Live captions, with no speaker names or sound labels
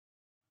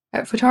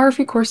At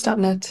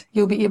photographycourse.net,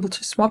 you'll be able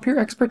to swap your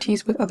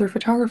expertise with other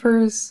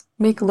photographers,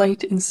 make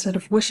light instead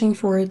of wishing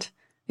for it,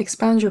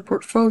 expand your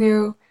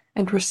portfolio,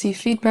 and receive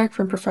feedback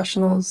from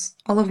professionals,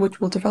 all of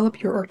which will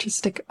develop your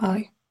artistic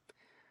eye.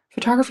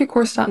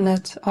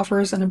 Photographycourse.net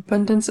offers an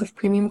abundance of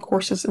premium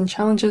courses and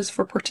challenges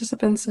for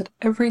participants at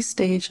every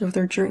stage of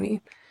their journey,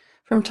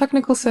 from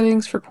technical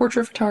settings for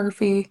portrait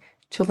photography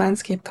to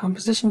landscape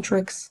composition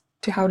tricks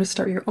to how to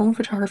start your own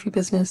photography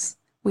business.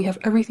 We have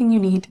everything you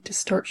need to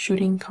start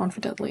shooting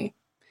confidently.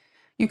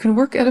 You can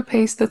work at a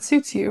pace that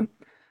suits you.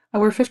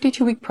 Our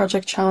 52-week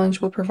project challenge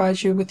will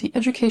provide you with the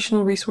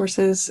educational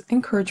resources,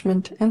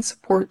 encouragement, and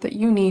support that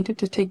you need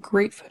to take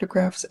great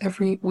photographs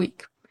every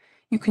week.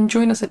 You can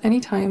join us at any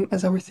time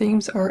as our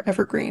themes are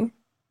evergreen.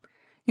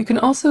 You can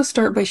also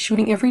start by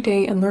shooting every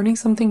day and learning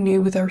something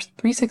new with our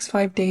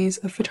 365 Days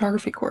of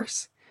Photography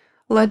course.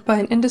 Led by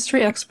an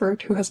industry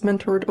expert who has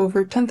mentored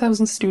over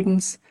 10,000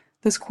 students,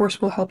 this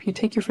course will help you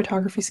take your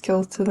photography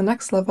skills to the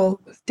next level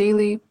with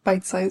daily,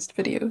 bite-sized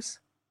videos.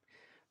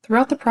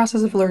 Throughout the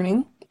process of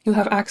learning, you'll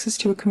have access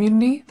to a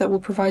community that will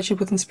provide you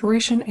with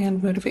inspiration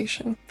and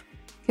motivation.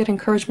 Get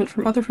encouragement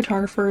from other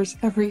photographers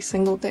every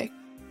single day.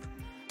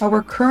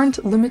 Our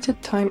current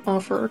limited time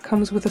offer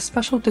comes with a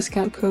special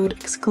discount code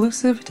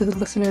exclusive to the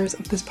listeners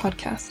of this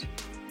podcast.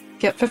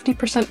 Get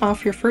 50%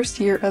 off your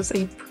first year as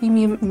a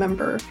premium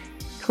member.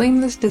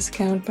 Claim this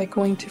discount by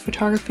going to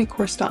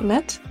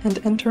photographycourse.net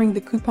and entering the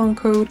coupon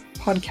code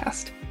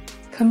PODCAST.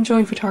 Come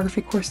join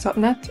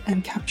photographycourse.net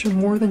and capture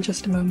more than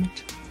just a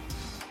moment.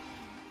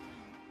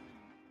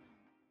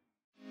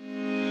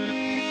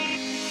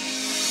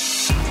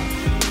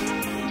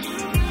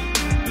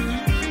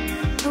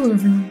 Hello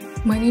everyone,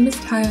 my name is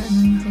Taya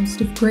and I'm the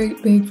host of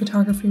Great Big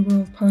Photography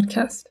World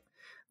podcast,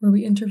 where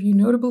we interview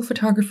notable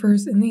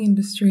photographers in the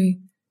industry,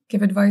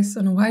 give advice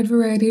on a wide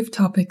variety of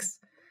topics,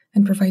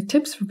 and provide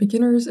tips for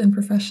beginners and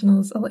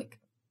professionals alike.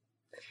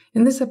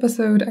 In this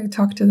episode, I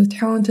talked to the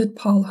talented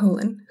Paul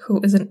Hoelen, who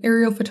is an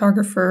aerial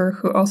photographer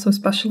who also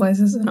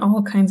specializes in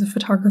all kinds of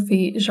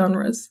photography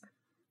genres.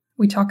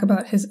 We talk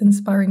about his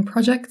inspiring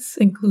projects,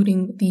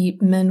 including the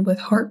Men with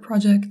Heart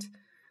project,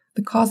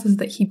 the causes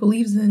that he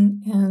believes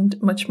in, and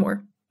much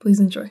more. Please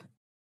enjoy.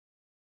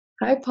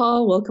 Hi,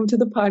 Paul. Welcome to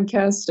the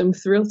podcast. I'm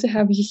thrilled to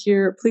have you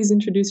here. Please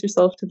introduce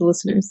yourself to the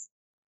listeners.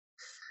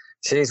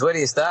 Geez, where do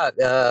you start?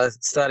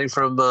 Starting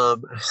from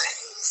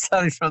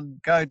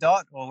Go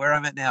Dot, or where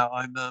I'm at now.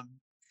 I'm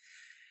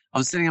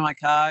sitting in my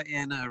car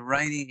in a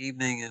rainy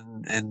evening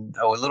in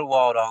a little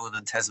wild island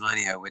in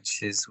Tasmania,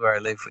 which is where I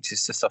live, which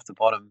is just off the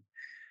bottom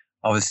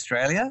of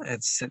Australia.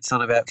 It sits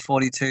on about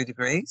 42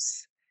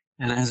 degrees,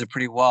 and it has a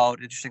pretty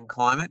wild, interesting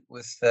climate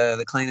with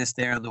the cleanest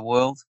air in the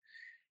world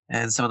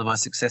and some of the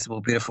most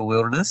accessible, beautiful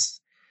wilderness.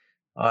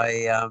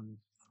 I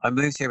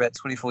moved here about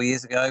 24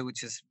 years ago,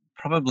 which is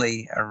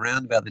probably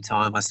around about the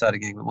time I started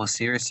getting a bit more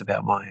serious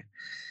about my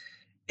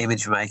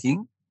image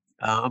making.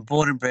 I'm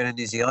born and bred in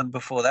New Zealand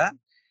before that,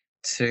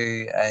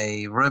 to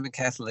a Roman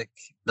Catholic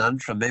nun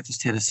from Memphis,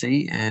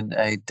 Tennessee, and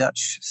a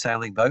Dutch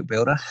sailing boat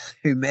builder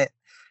who met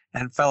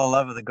and fell in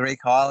love with the Greek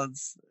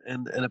islands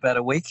in about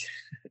a week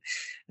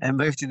and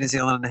moved to New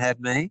Zealand and had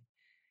me.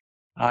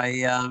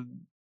 I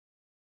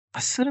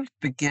sort of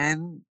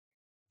began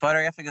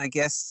photographing, I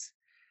guess,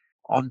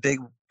 on big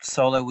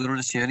solo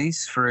wilderness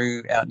journeys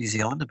throughout New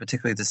Zealand, and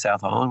particularly the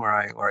South Island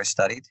where I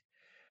studied.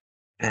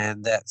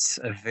 And that's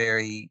a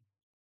very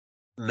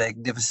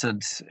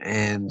magnificent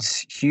and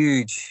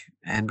huge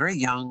and very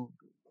young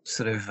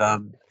sort of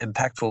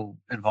impactful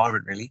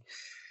environment, really.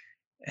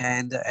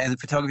 And the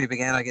photography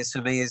began, I guess,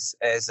 for me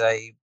as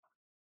a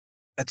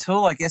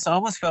tool. I guess I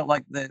almost felt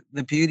like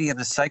the beauty and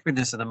the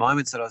sacredness of the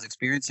moments that I was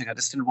experiencing, I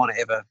just didn't want to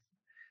ever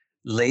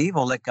leave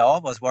or let go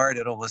of. I was worried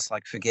I'd almost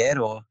like forget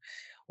or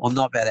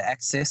not be able to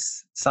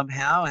access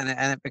somehow. And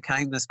it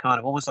became this kind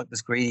of almost like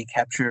this greedy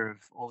capture of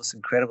all this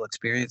incredible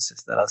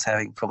experiences that I was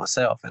having for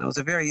myself. And it was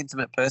a very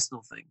intimate,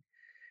 personal thing.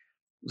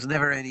 It was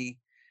never any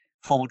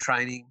formal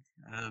training.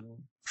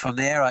 From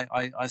there,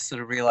 I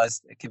sort of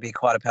realized it can be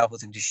quite a powerful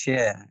thing to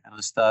share. And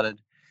I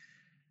started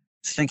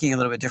thinking a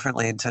little bit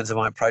differently in terms of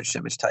my approach to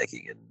image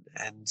taking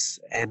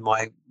and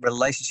my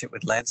relationship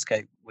with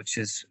landscape, which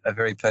is a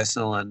very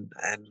personal and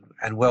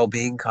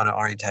well-being kind of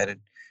orientated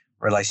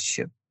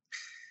relationship.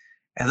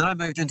 And then I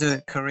moved into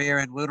a career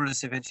in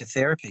wilderness adventure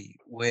therapy,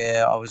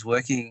 where I was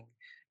working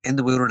in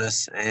the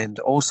wilderness and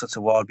all sorts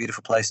of wild,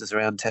 beautiful places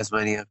around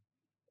Tasmania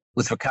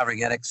with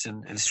recovering addicts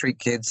and street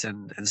kids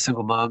and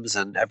single mums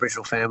and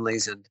Aboriginal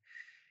families. And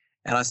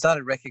I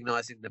started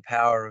recognizing the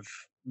power of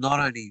not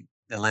only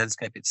the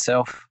landscape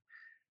itself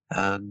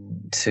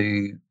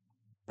to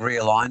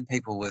realign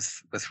people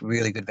with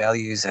really good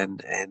values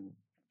and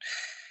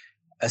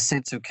a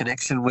sense of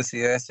connection with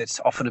the earth that's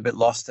often a bit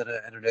lost in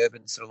an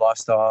urban sort of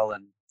lifestyle,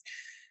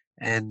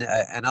 and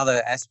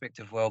another aspect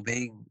of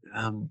well-being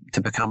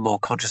to become more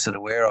conscious and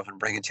aware of and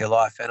bring into your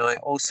life. And I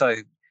also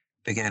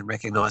began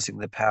recognizing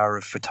the power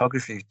of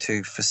photography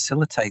to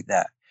facilitate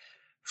that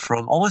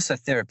from almost a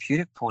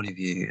therapeutic point of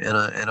view.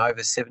 And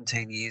over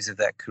 17 years of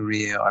that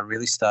career, I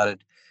really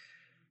started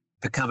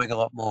becoming a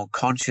lot more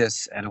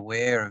conscious and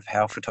aware of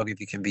how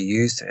photography can be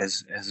used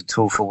as a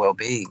tool for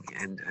well-being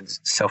and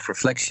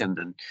self-reflection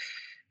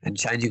and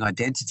changing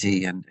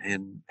identity and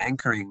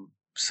anchoring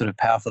sort of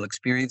powerful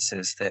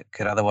experiences that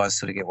could otherwise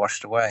sort of get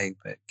washed away,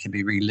 but can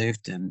be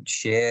relived and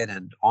shared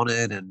and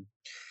honored and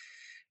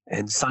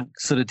sunk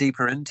sort of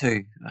deeper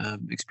into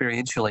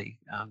experientially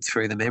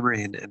through the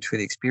memory and through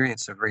the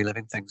experience of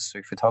reliving things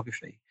through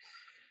photography.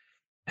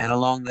 And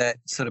along that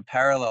sort of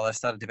parallel, I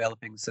started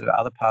developing sort of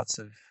other parts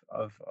of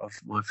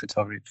my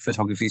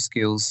photography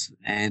skills.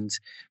 And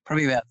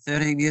probably about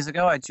 13 years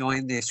ago, I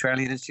joined the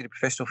Australian Institute of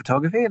Professional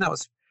Photography, and that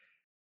was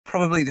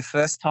probably the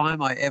first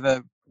time I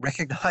ever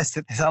recognized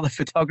that there's other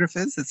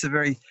photographers. It's a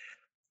very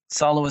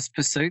soloist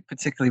pursuit,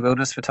 particularly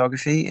wilderness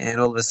photography. And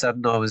all of a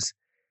sudden I was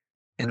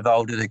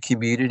involved in a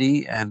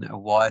community and a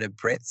wider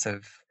breadth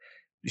of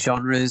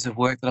genres of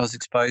work that I was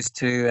exposed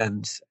to.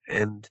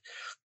 And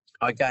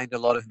I gained a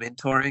lot of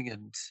mentoring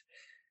and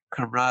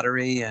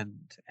camaraderie, and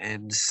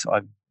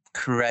I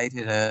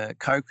co-created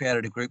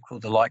a group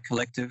called the Light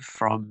Collective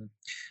from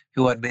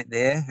who I'd met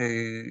there,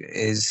 who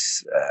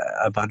is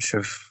a bunch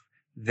of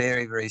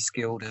very, very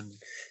skilled and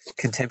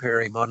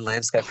contemporary modern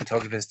landscape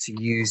photographers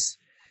to use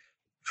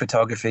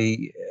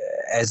photography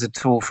as a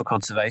tool for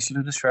conservation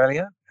in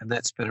Australia. And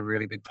that's been a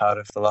really big part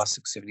of the last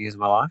 6-7 years of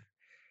my life.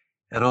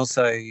 And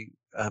also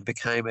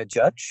became a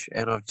judge,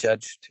 and I've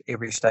judged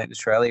every state in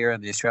Australia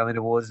and the Australian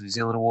Awards, New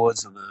Zealand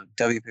Awards, and the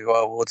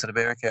WPY Awards in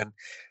America. And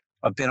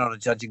I've been on a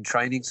judging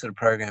training sort of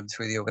program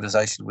through the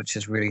organisation, which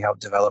has really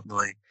helped develop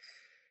my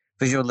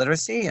visual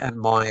literacy and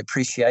my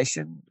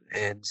appreciation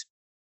and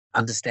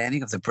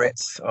understanding of the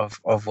breadth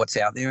of what's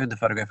out there in the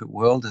photographic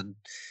world, and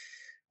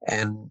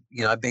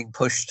being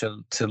pushed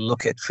to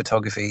look at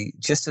photography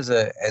just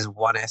as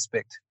one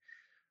aspect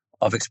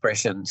of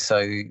expression.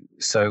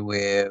 So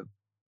we're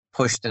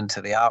pushed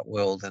into the art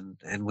world,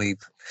 and we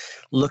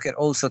look at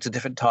all sorts of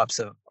different types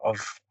of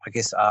I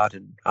guess art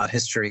and art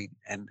history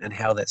and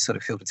how that sort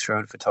of filtered through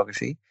in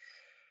photography.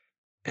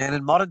 And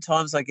in modern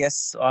times, I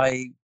guess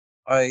I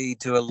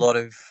do a lot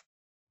of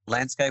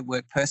landscape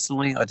work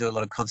personally. I do a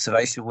lot of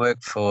conservation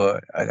work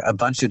for a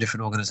bunch of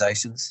different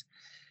organizations.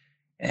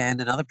 And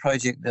another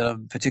project that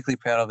I'm particularly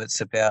proud of, it's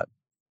about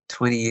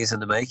 20 years in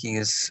the making,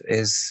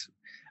 is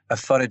a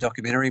photo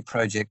documentary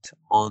project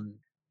on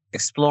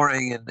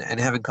exploring and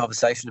having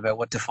conversation about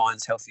what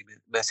defines healthy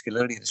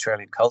masculinity in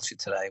Australian culture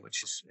today,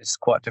 which is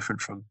quite different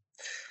from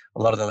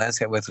a lot of the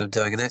landscape work that I'm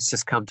doing. And that's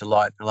just come to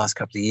light in the last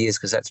couple of years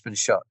because that's been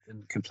shot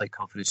in complete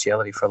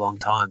confidentiality for a long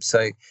time.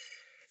 So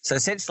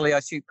essentially I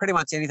shoot pretty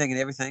much anything and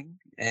everything.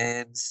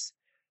 And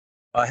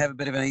I have a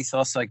bit of an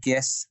ethos, I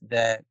guess,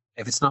 that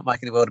if it's not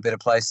making the world a better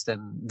place,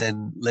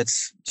 then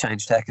let's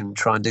change tack and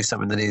try and do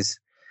something that is.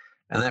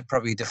 And that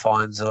probably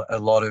defines a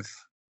lot of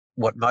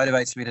what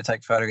motivates me to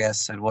take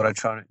photographs and what I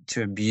try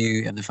to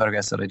imbue in the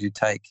photographs that I do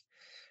take,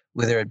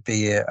 whether it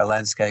be a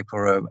landscape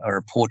or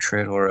a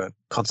portrait or a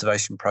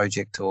conservation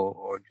project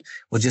or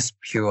just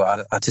pure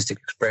artistic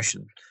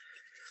expression.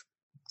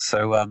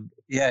 So,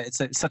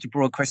 it's such a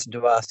broad question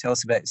to ask. Tell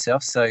us about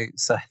yourself. So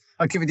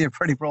I've given you a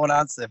pretty broad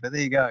answer, but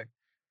there you go.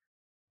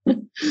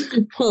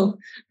 Well,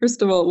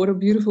 first of all, what a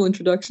beautiful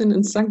introduction.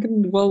 And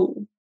second, well,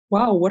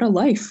 wow, what a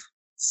life.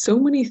 So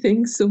many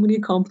things, so many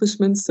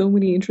accomplishments, so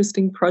many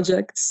interesting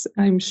projects.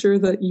 I'm sure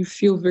that you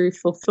feel very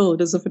fulfilled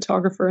as a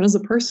photographer and as a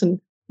person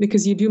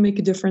because you do make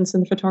a difference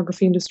in the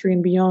photography industry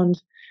and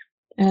beyond.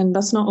 And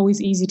that's not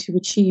always easy to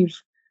achieve.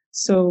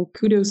 So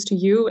kudos to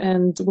you.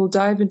 And we'll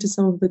dive into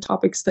some of the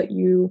topics that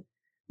you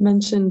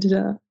mentioned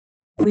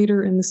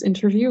later in this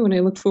interview. And I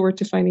look forward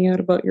to finding out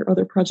about your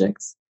other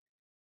projects.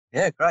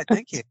 Yeah, great.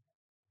 Thank you.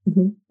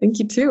 Mm-hmm. Thank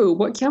you too.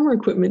 What camera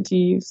equipment do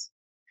you use?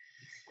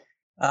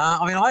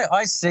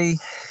 I see,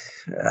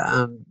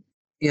 a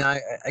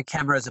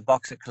camera as a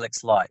box that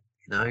collects light.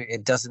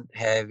 It doesn't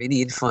have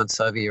any influence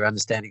over your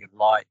understanding of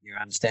light, your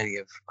understanding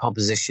of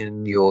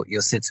composition, your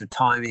sense of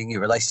timing,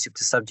 your relationship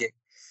to subject.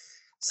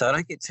 So I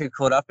don't get too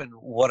caught up in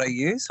what I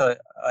use.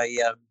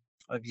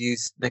 I've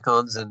used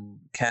Nikons and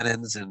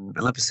Canons and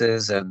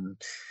Olympuses and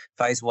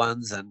Phase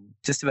Ones and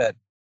just about,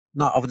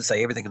 I wouldn't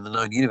say everything in the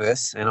known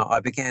universe. And I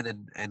began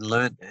and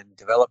learned and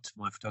developed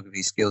my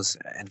photography skills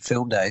and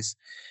film days.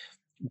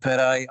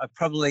 But I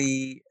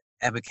probably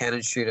am a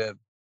Canon shooter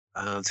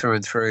through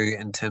and through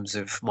in terms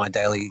of my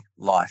daily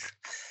life.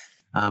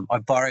 I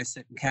borrow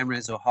certain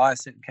cameras or hire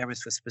certain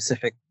cameras for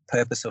specific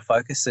purpose or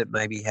focus that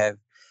maybe have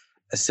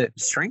a certain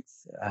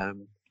strength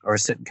or a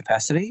certain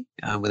capacity,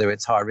 whether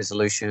it's high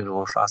resolution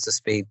or faster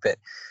speed. But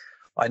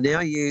I now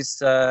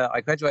use,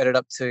 I graduated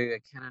up to a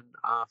Canon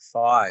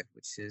R5,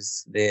 which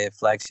is their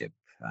flagship,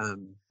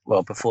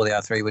 before the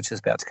R3, which is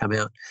about to come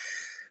out,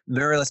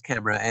 mirrorless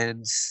camera.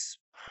 And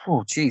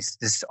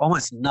there's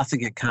almost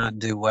nothing it can't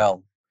do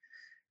well.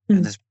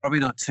 And there's probably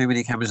not too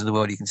many cameras in the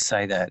world you can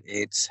say that.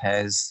 It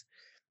has,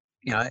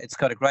 it's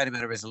got a great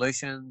amount of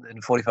resolution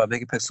and 45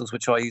 megapixels,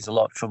 which I use a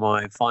lot for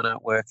my fine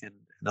art work and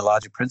the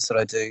larger prints that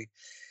I do.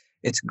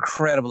 It's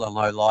incredible in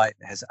low light.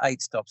 It has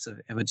 8 stops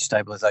of image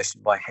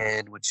stabilization by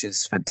hand, which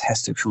is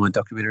fantastic for my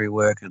documentary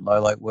work and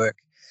low light work.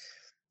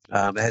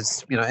 It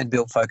has,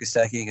 inbuilt focus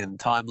stacking and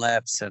time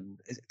lapse, and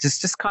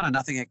just kind of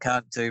nothing it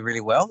can't do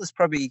really well. There's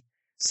probably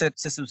certain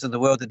systems in the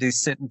world that do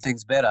certain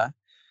things better,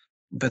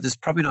 but there's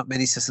probably not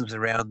many systems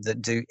around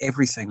that do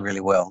everything really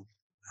well,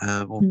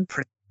 or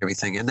pretty much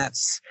everything. And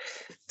that's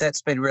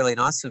been really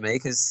nice for me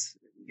because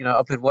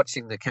I've been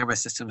watching the camera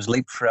systems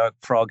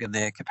leapfrog in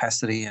their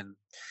capacity and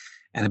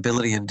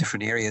ability in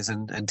different areas.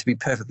 And to be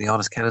perfectly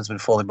honest, Canon's been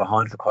falling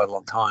behind for quite a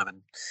long time.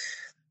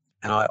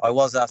 And I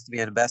was asked to be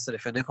an ambassador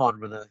for Nikon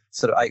when the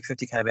sort of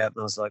 850 came out, and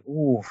I was like,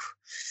 ooh,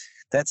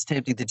 that's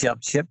tempting to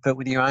jump ship. But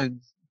when you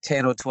own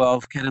 10 or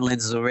 12 Canon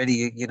lenses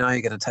already, you're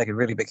going to take a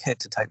really big hit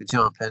to take the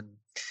jump. And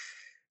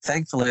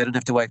thankfully, I didn't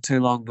have to wait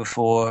too long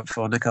for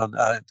Canon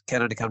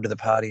to come to the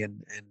party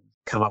and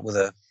come up with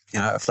a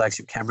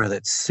flagship camera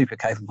that's super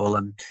capable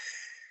and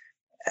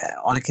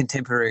on a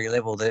contemporary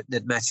level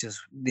that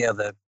matches the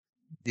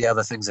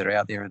other things that are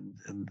out there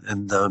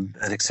and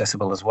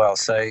accessible as well.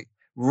 So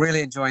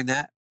really enjoying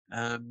that.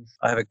 I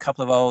have a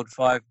couple of old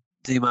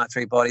 5D Mark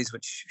III bodies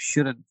which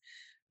shouldn't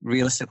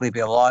realistically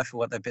be alive for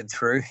what they've been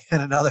through,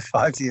 and another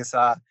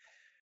 5DSR,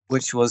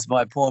 which was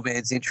my poor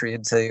man's entry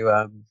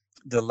into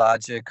the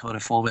larger kind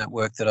of format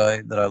work that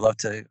I love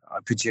to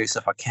produce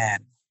if I can.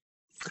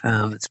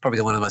 It's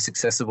probably one of the most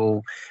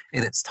accessible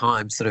in its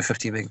time, sort of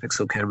 50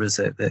 megapixel cameras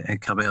that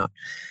had come out.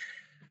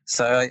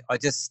 So I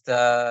just,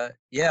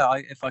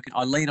 if I can,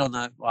 I lean on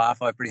the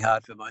R5 pretty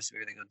hard for most of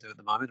everything I do at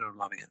the moment, and I'm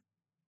loving it.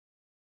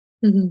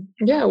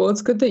 Yeah, well,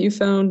 it's good that you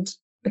found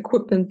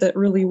equipment that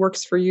really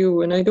works for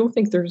you. And I don't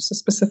think there's a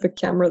specific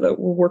camera that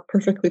will work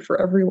perfectly for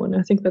everyone.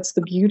 I think that's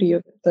the beauty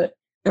of it, that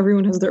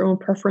everyone has their own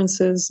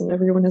preferences and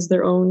everyone has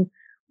their own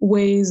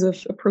ways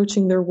of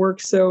approaching their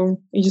work.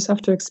 So you just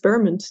have to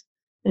experiment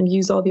and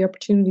use all the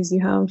opportunities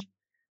you have.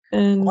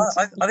 And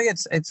I think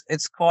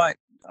it's quite.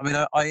 I mean,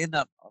 I end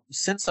up,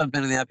 since I've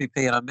been in the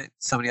RPP and I met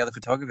so many other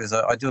photographers,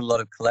 I do a lot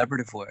of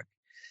collaborative work.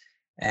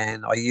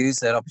 And I use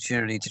that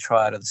opportunity to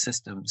try out other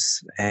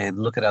systems and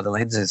look at other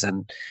lenses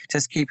and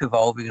just keep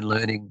evolving and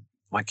learning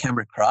my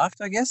camera craft,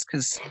 I guess,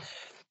 because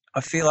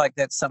I feel like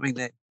that's something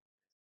that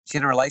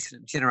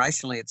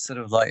generationally, it's sort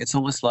of like, it's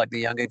almost like the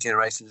younger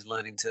generation is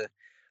learning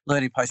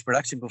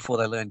post-production before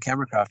they learn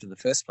camera craft in the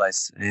first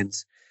place. And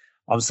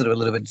I'm sort of a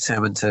little bit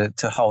determined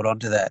to hold on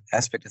to that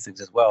aspect of things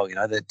as well,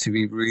 that to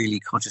be really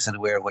conscious and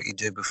aware of what you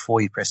do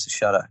before you press the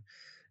shutter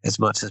as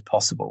much as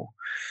possible.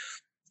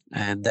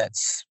 And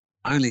that's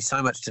only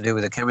so much to do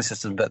with the camera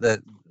system, but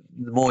the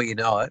more you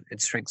know it,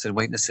 its strengths and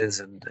weaknesses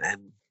and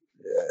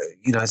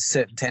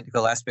certain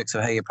technical aspects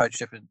of how you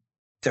approach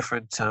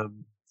different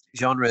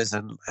genres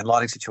and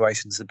lighting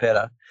situations, the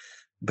better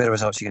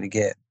results you're going to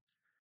get.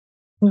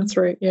 That's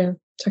right. Yeah.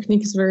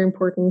 Technique is very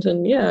important.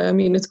 And yeah, I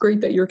mean, it's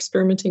great that you're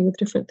experimenting with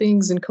different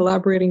things and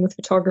collaborating with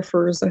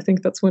photographers. I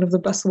think that's one of the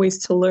best ways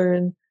to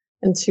learn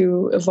and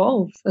to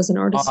evolve as an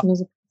artist and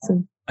as a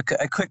person.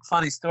 A quick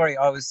funny story.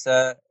 I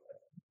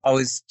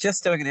was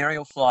just doing an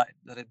aerial flight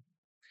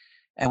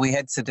and we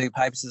had to do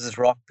paper, scissors,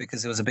 rock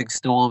because there was a big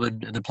storm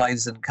and the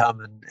planes didn't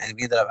come and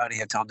we ended up only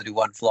have time to do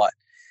one flight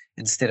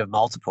instead of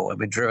multiple. And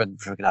we'd driven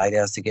for 8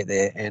 hours to get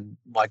there. And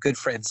my good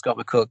friend Scott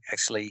McCook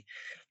actually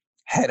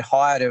had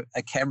hired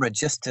a camera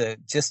just to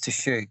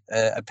shoot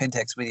a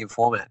Pentax medium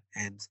format.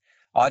 And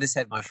I just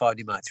had my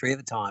 5D Mark III at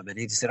the time. And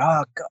he just said,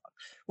 "Oh, God,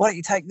 why don't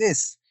you take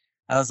this?"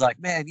 I was like,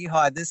 "Man, you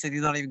hired this and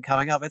you're not even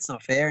coming up. That's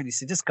not fair." And he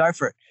said, "Just go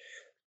for it."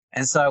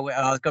 And so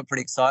I got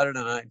pretty excited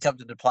and I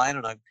jumped into the plane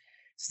and I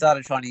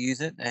started trying to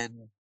use it. And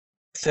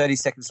 30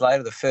 seconds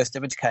later, the first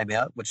image came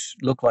out, which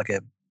looked like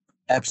a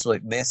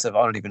absolute mess of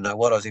I don't even know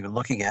what I was even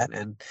looking at.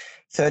 And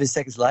 30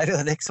 seconds later,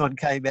 the next one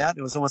came out.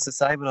 It was almost the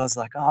same. And I was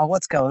like, oh,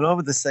 what's going on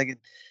with this thing? And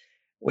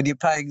when you're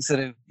paying sort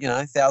of,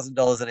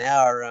 $1,000 an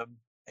hour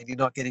and you're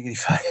not getting any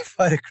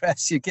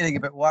photographs, you're getting a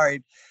bit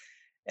worried.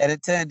 And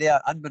it turned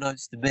out,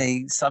 unbeknownst to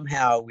me,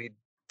 somehow we'd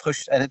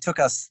pushed, and it took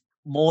us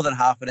more than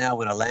half an hour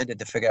when I landed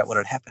to figure out what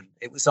had happened.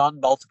 It was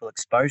on multiple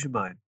exposure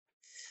mode.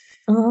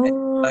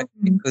 Oh.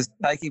 It was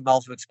taking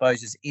multiple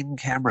exposures in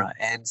camera.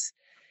 And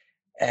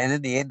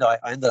in the end, I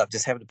ended up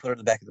just having to put it in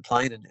the back of the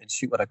plane and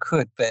shoot what I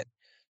could. But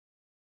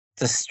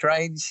the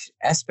strange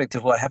aspect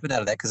of what happened out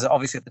of that, because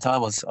obviously at the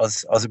time I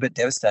was a bit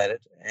devastated,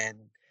 and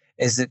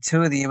is that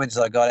two of the images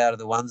I got out of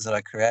the ones that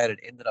I created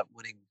ended up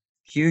winning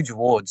huge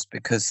awards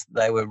because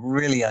they were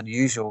really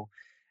unusual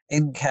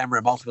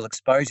in-camera multiple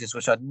exposures,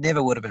 which I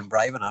never would have been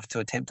brave enough to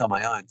attempt on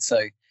my own. So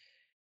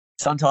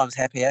sometimes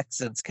happy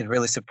accidents can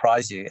really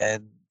surprise you,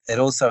 and it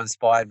also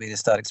inspired me to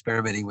start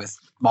experimenting with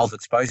multiple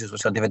exposures,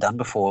 which I'd never done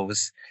before. It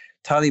was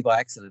totally by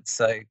accident.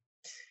 So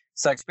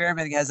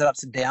experimenting has its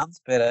ups and downs,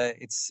 but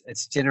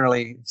it's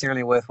generally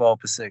a worthwhile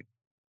pursuit.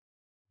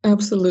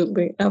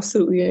 Absolutely.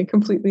 Absolutely. I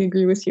completely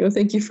agree with you.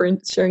 Thank you for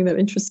sharing that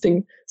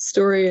interesting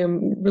story.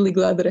 I'm really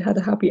glad that it had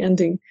a happy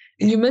ending.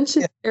 And you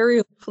mentioned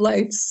aerial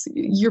flights.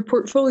 Your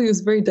portfolio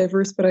is very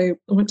diverse, but I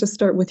want to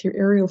start with your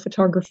aerial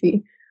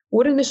photography.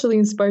 What initially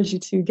inspired you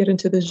to get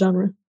into this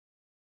genre?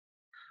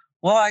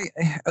 Well,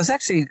 it was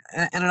actually,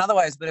 in another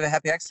way, it's a bit of a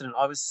happy accident.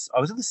 I was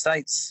in the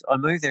States. I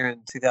moved there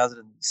in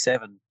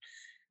 2007.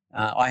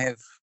 I have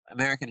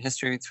American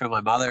history through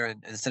my mother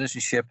and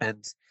citizenship,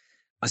 and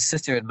my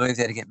sister had moved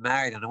there to get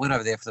married, and I went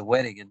over there for the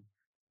wedding,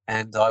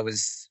 and I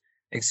was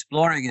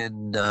exploring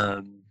in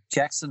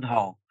Jackson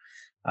Hole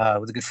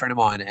with a good friend of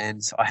mine,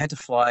 and I had to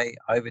fly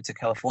over to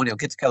California, or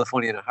get to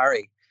California in a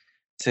hurry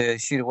to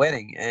shoot a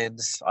wedding, and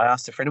I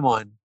asked a friend of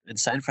mine in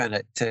San Fran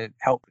to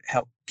help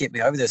get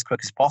me over there as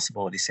quick as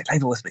possible, and he said,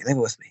 "Leave it with me, leave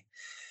it with me."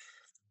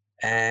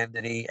 And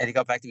then he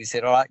got back to me and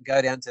said, "All right,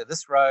 go down to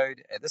this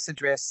road at this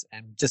address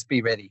and just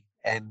be ready."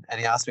 And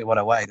he asked me what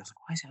I weighed. I was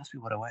like, "Why is he asking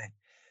me what I weigh?"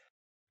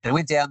 And I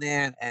went down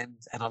there and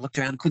I looked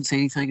around, couldn't see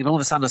anything. And all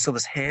of a sudden I saw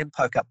this hand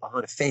poke up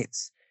behind a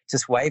fence,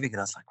 just waving. And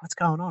I was like, "What's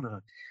going on?" And I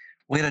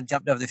went and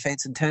jumped over the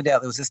fence, and turned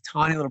out there was this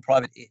tiny little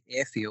private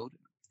airfield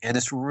and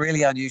this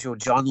really unusual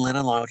John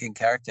Lennon-looking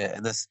character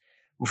and this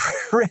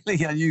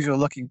really unusual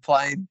looking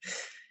plane.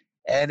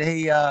 And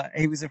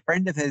he was a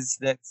friend of his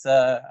that's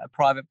a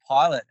private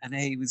pilot, and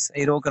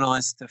he'd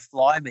organised to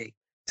fly me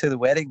to the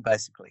wedding,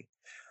 basically.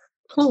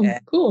 Oh,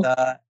 And, cool.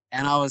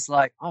 and I was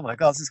like, "Oh my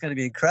God, this is going to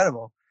be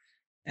incredible."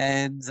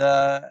 And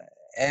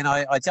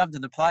I jumped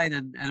in the plane,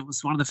 and it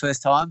was one of the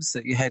first times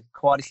that you had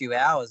quite a few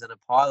hours and a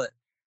pilot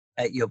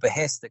at your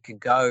behest that can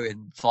go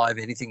and fly over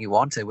anything you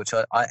want to, which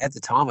I at the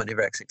time I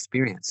never actually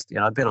experienced.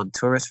 I'd been on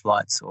tourist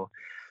flights or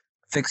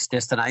fixed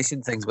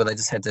destination things where they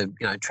just had to,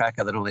 track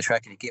how they normally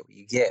track, and you get what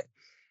you get.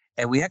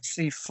 And we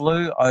actually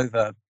flew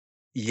over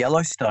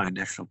Yellowstone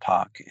National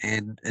Park,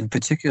 and in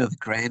particular the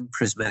Grand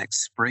Prismatic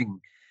Spring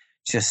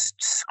just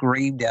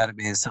screamed out at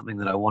me as something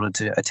that I wanted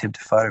to attempt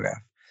to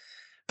photograph.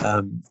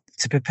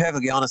 To be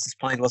perfectly honest, this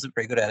plane wasn't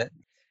very good at it,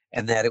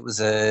 and that it was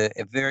a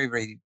very,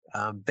 very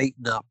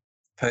beaten up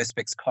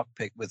Perspex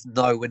cockpit with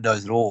no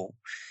windows at all.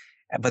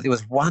 But there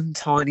was one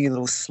tiny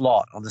little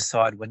slot on the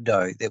side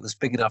window that was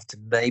big enough to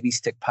maybe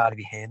stick part of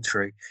your hand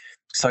through.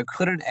 So I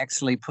couldn't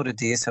actually put a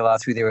DSLR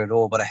through there at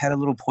all, but I had a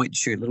little point and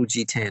shoot, little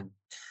G10.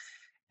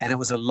 And it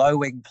was a low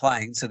wing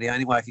plane, so the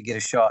only way I could get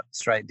a shot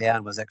straight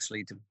down was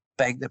actually to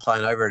bank the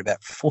plane over at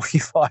about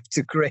 45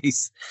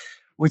 degrees,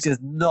 which is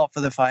not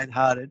for the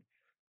faint-hearted.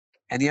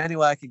 And the only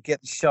way I could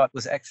get the shot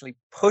was actually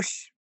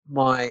push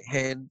my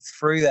hand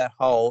through that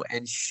hole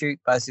and shoot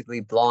basically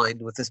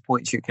blind with this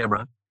point and shoot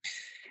camera.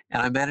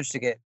 And I managed to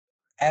get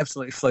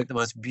absolutely fluke the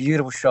most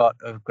beautiful shot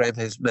of Grand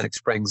Prismatic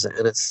Springs, and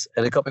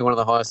it got me one of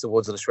the highest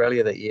awards in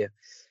Australia that year.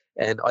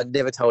 And I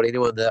never told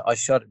anyone that I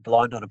shot it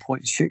blind on a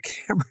point and shoot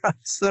camera,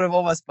 sort of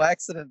almost by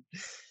accident.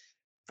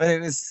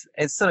 But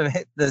it sort of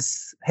hit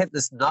this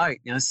note,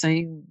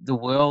 seeing the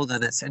world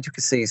and its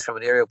intricacies from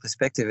an aerial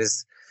perspective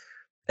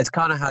it's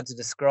kind of hard to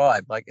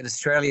describe. Like in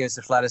Australia, it's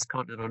the flattest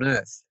continent on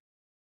Earth.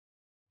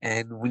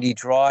 And when you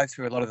drive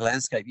through a lot of the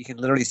landscape, you can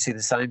literally see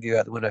the same view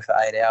out the window for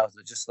 8 hours.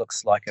 And it just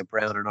looks like a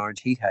brown and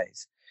orange heat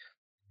haze.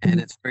 And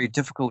it's very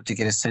difficult to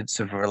get a sense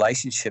of a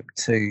relationship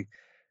to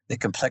the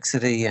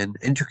complexity and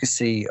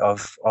intricacy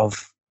of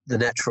the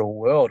natural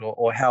world,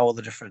 or how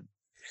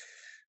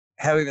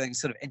everything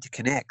sort of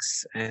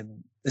interconnects.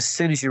 And as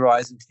soon as you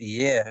rise into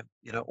the air,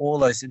 all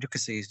those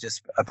intricacies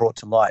just are brought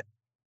to light.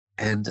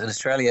 And in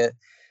Australia,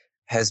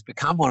 has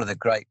become one of the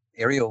great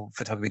aerial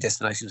photography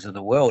destinations in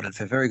the world, and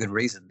for very good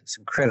reason. It's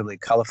incredibly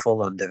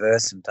colourful and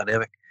diverse and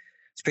dynamic,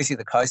 especially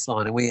the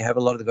coastline, and we have a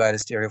lot of the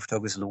greatest aerial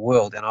photographers in the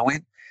world. And I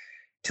went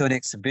to an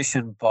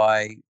exhibition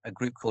by a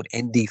group called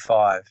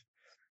ND5,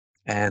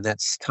 and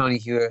that's Tony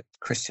Hewitt,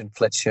 Christian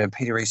Fletcher,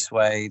 Peter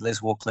Eastway,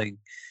 Les Walkling,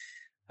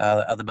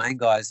 are the main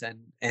guys, and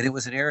it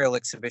was an aerial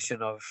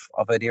exhibition of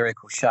an area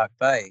called Shark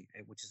Bay,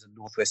 which is in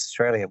northwest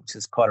Australia, which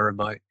is quite a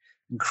remote,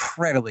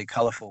 incredibly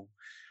colourful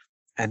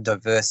and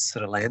diverse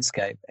sort of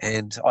landscape.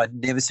 And I'd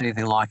never seen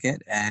anything like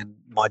it, and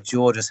my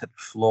jaw just hit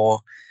the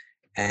floor,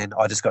 and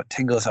I just got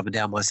tingles up and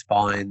down my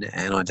spine,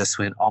 and I just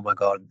went, "Oh my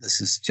God,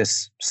 this is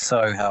just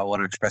so how I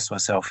want to express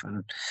myself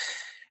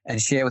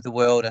and share with the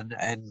world, and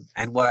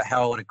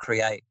how I want to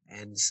create."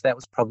 And so that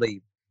was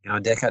probably a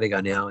decade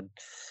ago now, and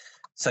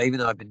so even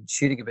though I've been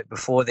shooting a bit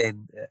before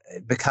then,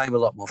 it became a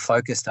lot more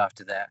focused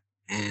after that.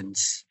 And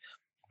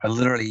I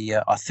literally,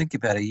 I think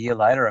about a year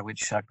later, I went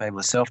to Shark Bay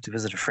myself to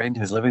visit a friend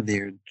who was living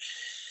there, and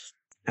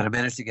I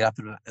managed to get up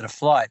in a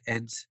flight.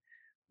 And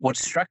what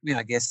struck me,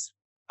 I guess,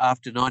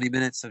 after 90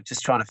 minutes of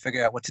just trying to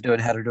figure out what to do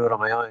and how to do it on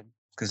my own,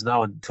 because no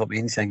one taught me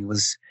anything,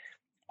 was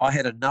I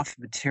had enough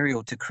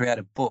material to create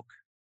a book,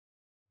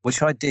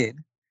 which I did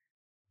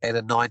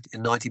in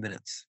 90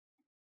 minutes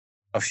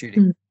of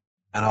shooting. Mm.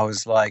 And I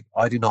was like,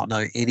 I do not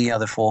know any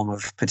other form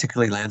of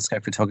particularly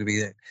landscape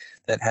photography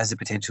that has the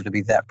potential to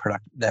be that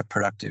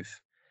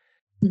productive.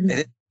 Mm-hmm. It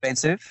is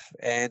expensive,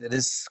 and it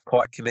is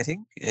quite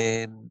committing,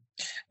 and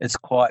it's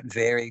quite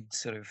varied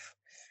sort of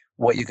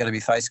what you're going to be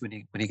faced when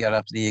you get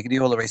up there. You can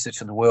do all the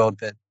research in the world,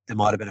 but there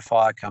might have been a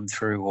fire come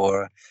through,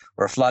 or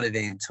a flood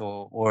event,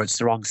 or it's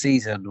the wrong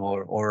season,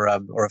 or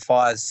a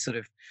fire's sort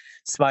of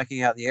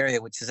smoking out the area,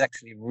 which is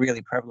actually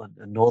really prevalent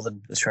in northern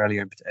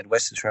Australia and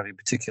Western Australia in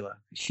particular.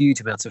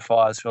 Huge amounts of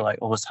fires for like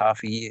almost half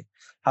the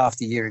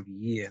year every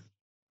year.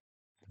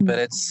 But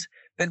it's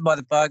bitten by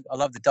the bug. I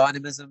love the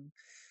dynamism.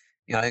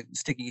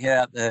 Sticking your head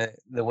out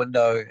the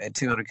window at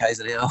 200 k's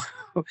an hour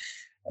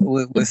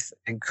with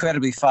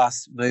incredibly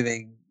fast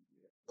moving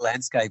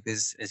landscape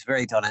is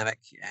very dynamic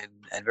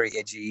and very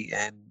edgy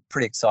and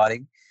pretty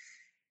exciting.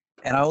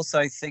 And I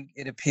also think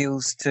it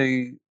appeals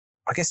to,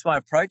 I guess, my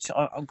approach.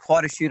 I'm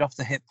quite a shoot off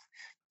the hip,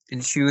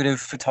 intuitive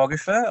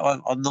photographer.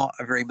 I'm not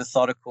a very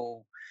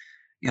methodical,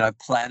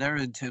 planner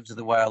in terms of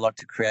the way I like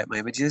to create my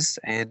images.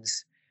 And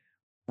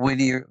when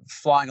you're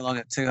flying along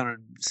at 200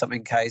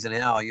 something Ks an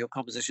hour, your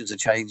compositions are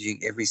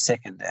changing every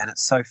second, and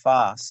it's so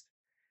fast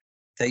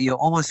that you're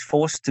almost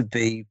forced to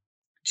be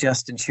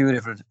just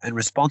intuitive and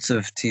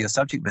responsive to your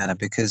subject matter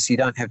because you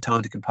don't have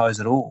time to compose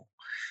at all.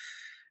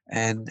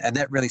 And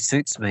that really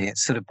suits me. It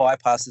sort of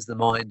bypasses the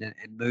mind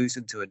and moves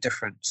into a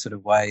different sort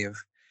of way of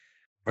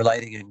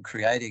relating and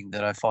creating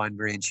that I find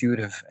very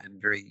intuitive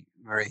and very,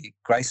 very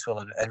graceful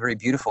and very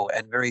beautiful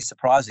and very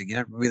surprising. You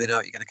don't really know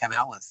what you're going to come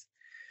out with.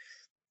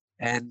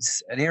 And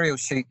an aerial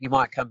shoot, you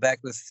might come back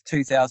with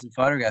 2,000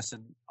 photographs,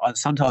 and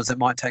sometimes it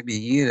might take me a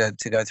year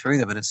to go through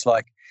them. And it's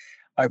like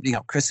opening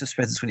up Christmas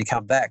presents when you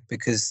come back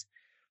because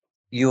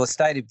you're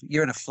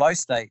in a flow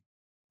state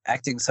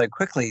acting so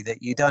quickly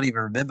that you don't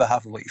even remember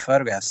half of what you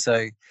photographed.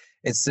 So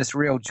it's this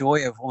real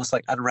joy of almost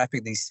like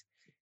unwrapping these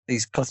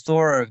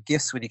plethora of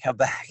gifts when you come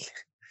back.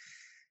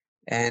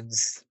 and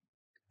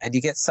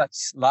you get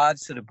such large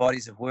sort of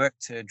bodies of work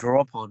to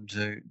draw upon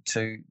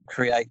to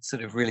create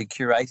sort of really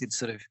curated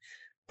sort of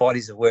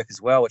bodies of work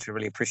as well, which I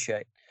really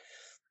appreciate.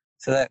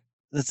 So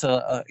that's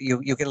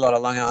you'll get a lot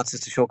of long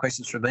answers to short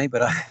questions from me,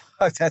 but I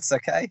hope that's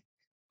okay.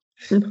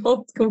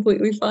 No, it's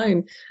completely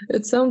fine.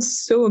 It sounds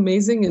so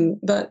amazing, and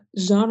that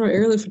genre,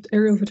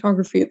 aerial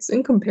photography, it's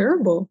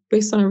incomparable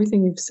based on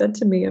everything you've said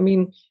to me. I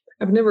mean,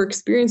 I've never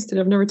experienced it.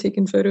 I've never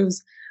taken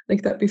photos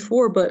like that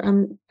before, but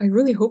I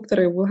really hope that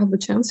I will have the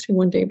chance to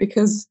one day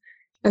because,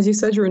 as you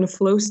said, you're in a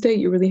flow state.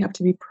 You really have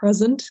to be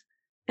present,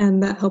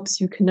 and that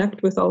helps you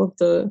connect with all of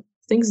the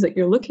things that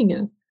you're looking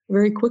at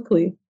very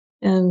quickly.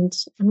 And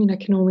I mean, I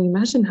can only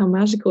imagine how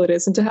magical it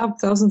is, and to have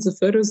thousands of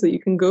photos that you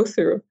can go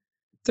through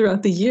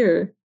throughout the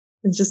year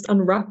and just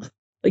unwrap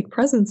like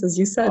presents, as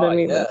you said. I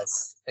mean, yeah,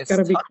 that's it's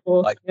gotta be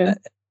cool. like Yeah.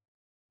 that.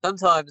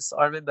 Sometimes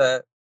I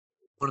remember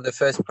one of the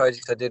first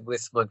projects I did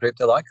with my group,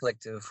 the Light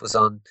Collective, was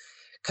on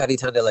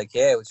Karitunda Lake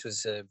Air, which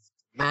was a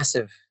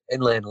massive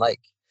inland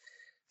lake.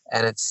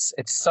 And it's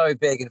so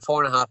big, in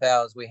 4.5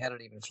 hours, we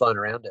hadn't even flown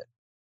around it.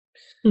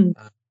 Hmm.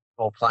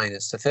 Or plane.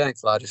 It's the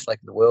 13th largest lake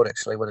in the world,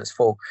 actually, when it's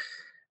full.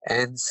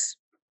 And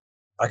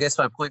I guess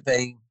my point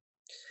being,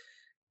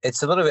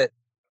 it's a little bit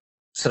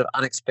sort of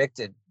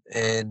unexpected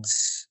and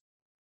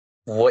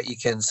what you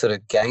can sort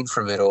of gain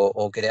from it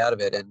or get out of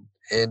it.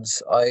 And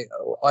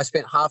I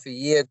spent half a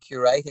year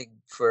curating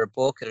for a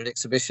book and an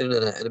exhibition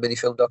and a mini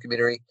film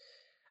documentary.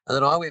 And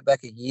then I went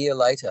back a year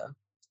later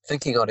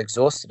thinking I'd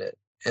exhausted it.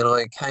 And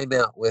I came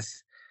out with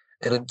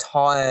an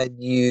entire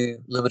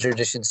new limited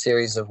edition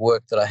series of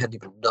work that I hadn't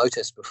even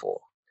noticed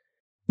before.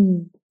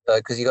 Hmm.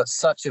 Because you got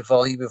such a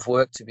volume of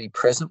work to be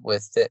present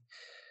with that,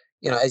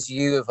 as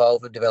you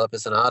evolve and develop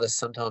as an artist,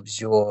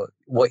 sometimes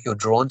what you're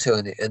drawn to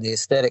and the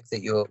aesthetic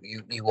that you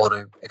want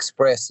to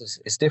express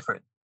is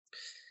different.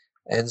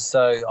 And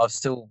so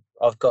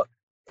I've got,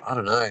 I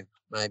don't know,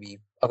 maybe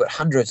I've got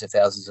hundreds of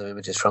thousands of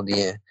images from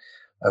the air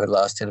over the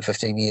last 10 or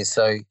 15 years.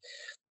 So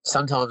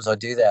sometimes I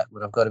do that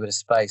when I've got a bit of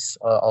space.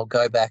 I'll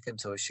go back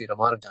into a shoot I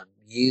might have done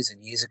years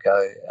and years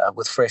ago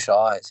with fresh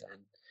eyes.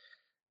 And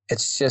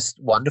it's just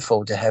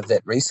wonderful to have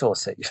that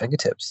resource at your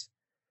fingertips.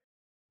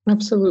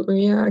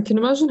 Absolutely. Yeah. I can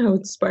imagine how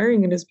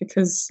inspiring it is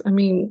because, I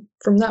mean,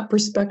 from that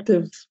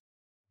perspective,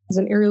 as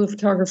an aerial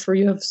photographer,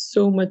 you have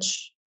so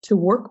much to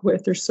work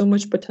with. There's so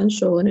much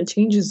potential, and it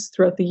changes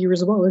throughout the year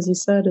as well, as you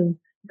said. And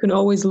you can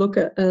always look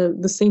at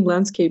the same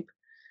landscape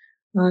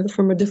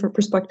from a different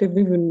perspective,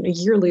 even a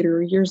year later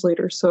or years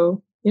later.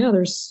 So, yeah,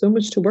 there's so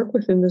much to work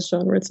with in this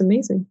genre. It's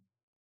amazing.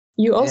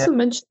 You Yeah. also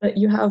mentioned that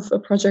you have a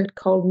project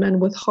called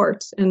Men with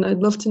Heart, and I'd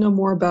love to know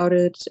more about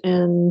it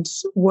and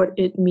what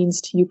it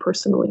means to you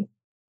personally.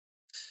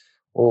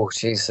 Oh,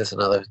 geez, that's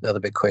another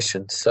big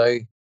question. So,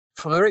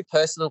 from a very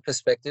personal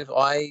perspective,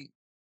 I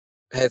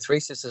had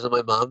 3 sisters and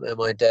my mum, and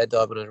my dad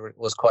died when I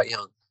was quite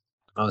young.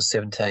 I was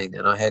 17,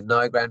 and I had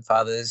no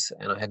grandfathers,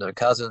 and I had no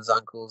cousins,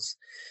 uncles.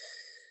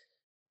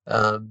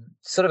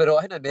 Sort of it all.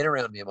 I had no men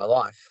around me in my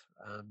life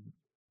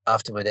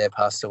after my dad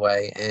passed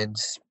away, and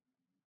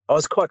I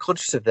was quite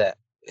conscious of that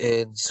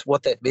and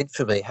what that meant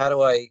for me. How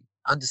do I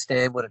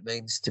understand what it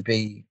means to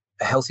be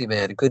a healthy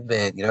man, a good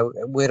man?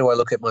 Where do I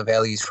look at my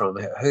values from?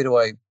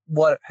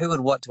 Who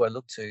and what do I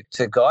look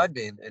to guide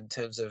me in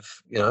terms of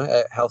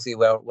a healthy,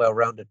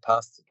 well-rounded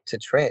path to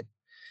tread?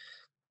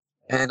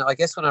 And I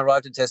guess when I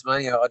arrived in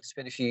Tasmania, I'd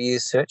spent a few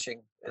years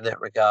searching in that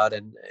regard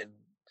and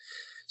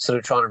sort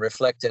of trying to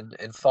reflect and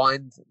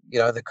find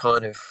the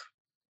kind of,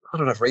 I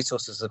don't know if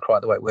resources is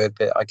quite the right word,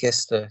 but I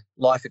guess the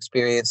life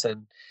experience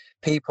and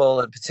people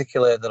in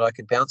particular that I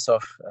could bounce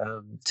off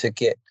to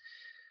get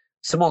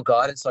some more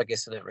guidance, I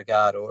guess, in that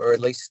regard, or at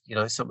least,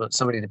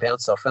 somebody to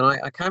bounce off. And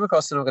I came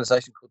across an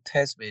organisation called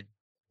Tasman,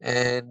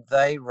 and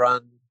they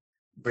run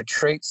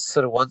retreats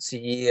sort of once a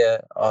year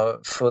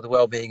for the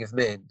well-being of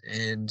men,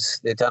 and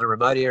they're done in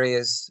remote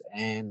areas.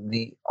 And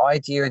the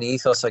idea and the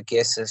ethos, I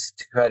guess, is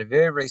to create a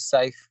very, very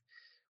safe,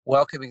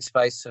 welcoming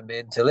space for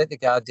men to let the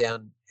guard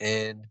down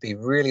and be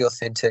really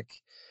authentic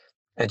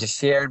and to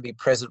share and be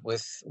present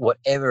with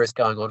whatever is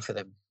going on for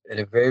them in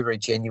a very, very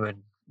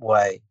genuine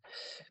way.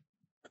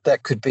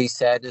 That could be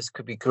sadness,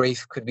 could be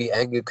grief, could be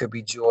anger, could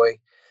be joy.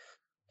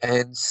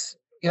 And,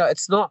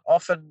 it's not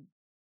often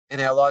in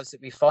our lives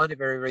that we find a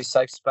very, very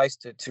safe space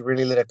to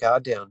really let our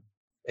guard down,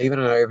 even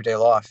in our everyday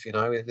life.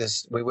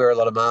 We wear a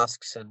lot of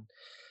masks, and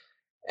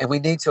we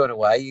need to, in a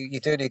way. You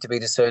do need to be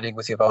discerning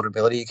with your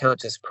vulnerability. You can't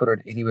just put it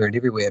anywhere and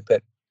everywhere.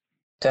 But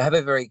to have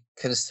a very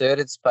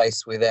concerted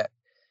space where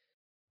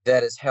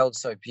that is held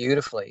so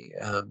beautifully,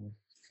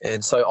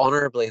 and so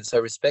honorably and so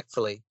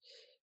respectfully,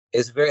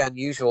 is very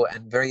unusual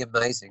and very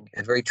amazing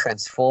and very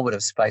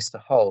transformative space to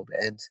hold.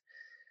 And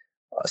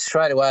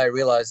straight away I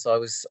realized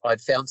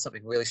I'd found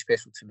something really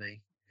special to me,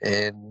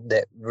 and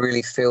that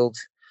really filled,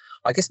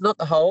 I guess, not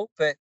the whole,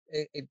 but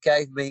it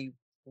gave me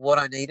what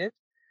I needed.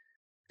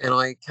 And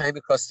I came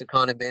across the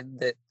kind of men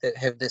that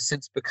have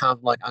since become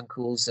like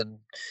uncles and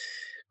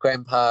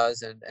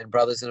grandpas and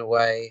brothers in a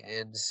way.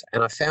 And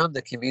I found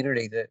the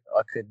community that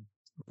I could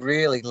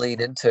really lean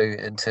into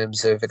in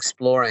terms of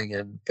exploring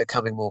and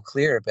becoming more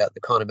clear about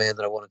the kind of man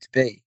that I wanted to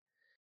be.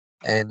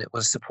 And it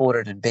was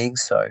supported in being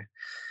so.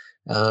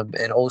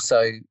 And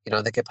also,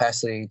 the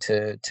capacity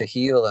to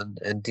heal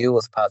and deal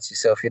with parts of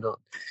yourself you're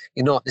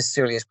not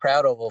necessarily as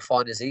proud of or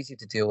find as easy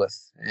to deal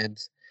with. And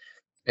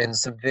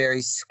some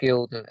very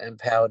skilled and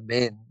empowered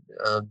men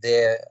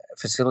there,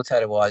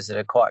 facilitator wise, that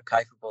are quite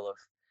capable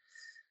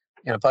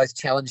of both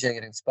challenging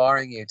and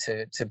inspiring you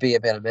to be a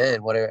better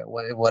man,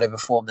 whatever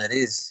form that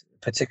is,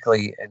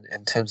 particularly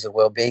in terms of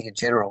well-being in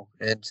general.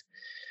 And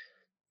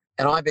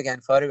I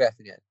began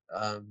photographing it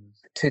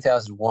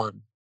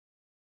 2001,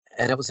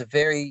 and it was a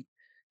very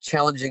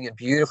challenging and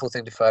beautiful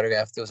thing to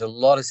photograph. There was a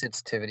lot of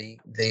sensitivity.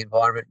 The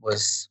environment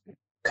was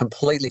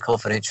completely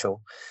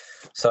confidential,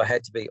 so I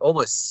had to be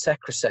almost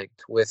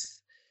sacrosanct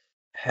with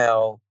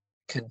how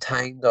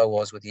contained I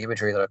was with the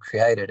imagery that I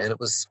created. And it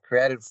was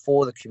created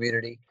for the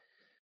community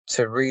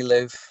to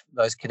relive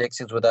those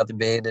connections with other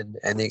men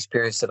and the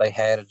experience that they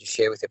had, and to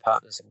share with their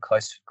partners and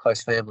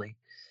close family.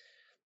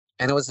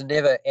 And it was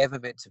never ever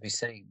meant to be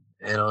seen.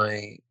 And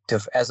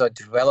as I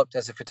developed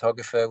as a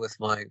photographer with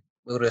my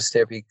wilderness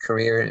therapy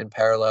career in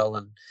parallel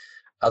and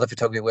other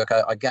photography work,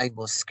 I gained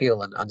more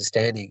skill and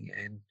understanding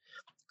and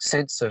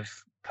sense of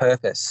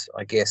purpose,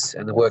 I guess,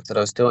 in the work that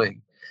I was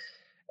doing.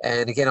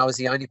 And again, I was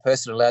the only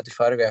person allowed to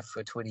photograph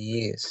for 20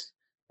 years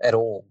at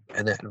all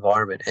in that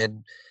environment.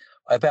 And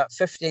about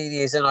 15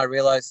 years in, I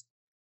realized,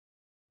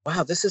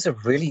 wow, this is a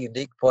really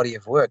unique body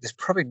of work. There's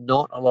probably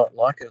not a lot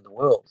like it in the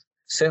world,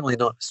 certainly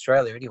not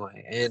Australia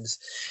anyway. And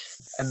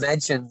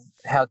imagine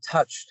how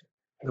touched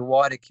the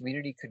wider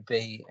community could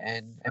be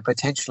and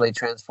potentially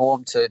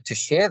transform to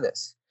share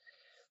this.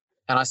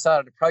 And I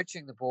started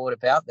approaching the board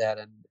about that,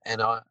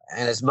 and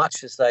as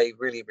much as they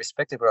really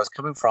respected where I was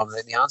coming from,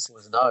 then the answer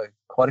was no,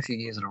 quite a few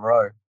years in a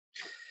row,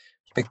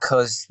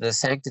 because the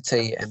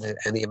sanctity and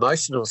the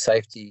emotional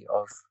safety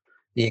of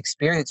the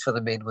experience for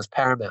the men was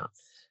paramount.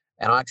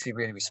 And I actually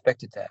really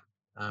respected that,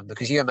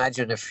 because you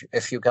imagine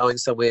if you're going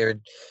somewhere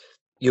and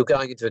you're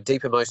going into a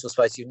deep emotional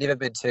space you've never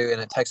been to,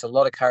 and it takes a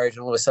lot of courage,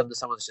 and all of a sudden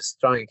someone's just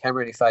throwing a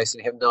camera in your face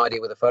and you have no idea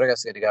where the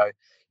photograph's going to go,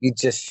 you'd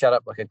just shut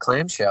up like a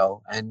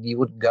clamshell and you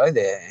wouldn't go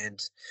there.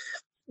 And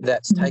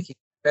that's taking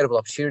incredible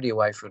opportunity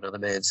away from another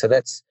man. So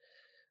that's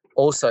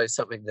also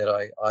something that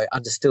I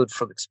understood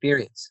from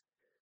experience.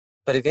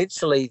 But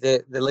eventually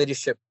the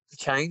leadership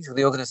changed with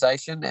the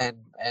organisation, and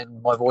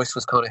my voice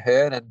was kind of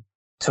heard, and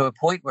to a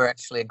point where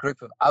actually a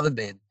group of other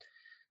men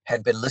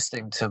had been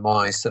listening to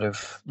my sort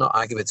of, not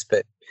arguments,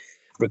 but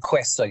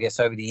requests, I guess,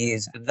 over the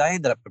years. And they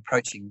ended up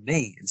approaching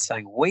me and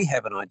saying, we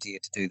have an idea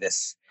to do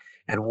this,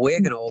 and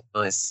we're going to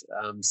organise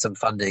some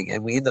funding.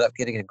 And we ended up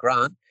getting a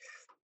grant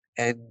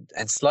and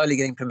slowly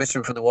getting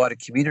permission from the wider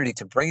community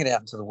to bring it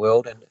out into the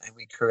world. And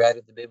we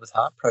created the Men with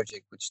Heart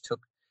project, which took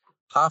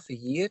half a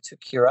year to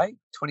curate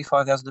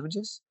 25,000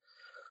 images.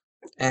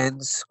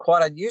 And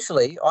quite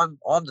unusually,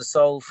 I'm the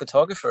sole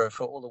photographer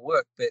for all the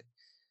work, but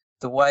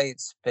the way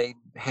it's been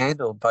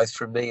handled, both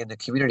from me and the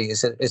community,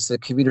 is that it's the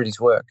community's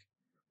work,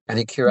 and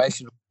the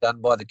curation was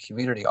done by the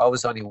community. I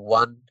was only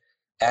one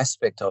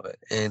aspect of it,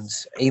 and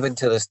even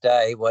to this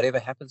day, whatever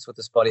happens with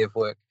this body of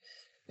work,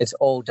 it's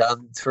all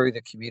done through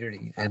the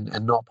community and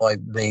not by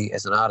me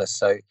as an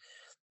artist.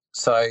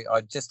 So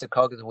I'm just a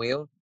cog in the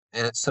wheel,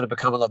 and it's sort of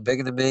become a lot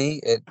bigger than me.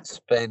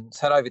 It's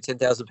had over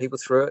 10,000 people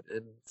through it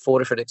in 4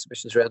 different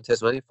exhibitions around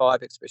Tasmania,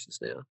 5 exhibitions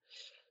now.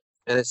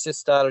 And it's just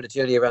started a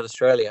journey around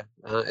Australia.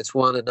 It's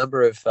won a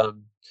number of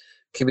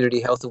community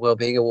health and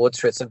wellbeing awards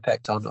for its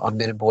impact on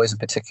men and boys in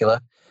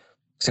particular.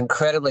 It's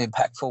incredibly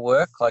impactful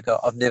work. Like,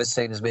 I've never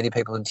seen as many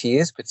people in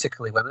tears,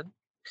 particularly women,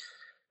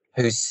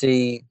 who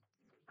see,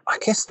 I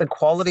guess, the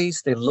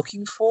qualities they're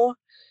looking for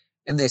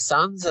in their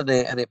sons and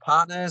their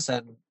partners,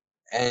 and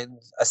and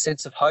a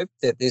sense of hope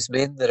that there's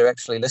men that are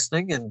actually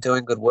listening and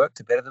doing good work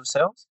to better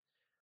themselves.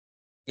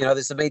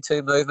 There's the Me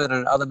Too movement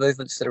and other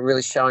movements that are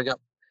really showing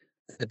up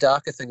the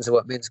darker things of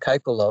what men's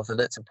capable of, and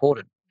that's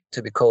important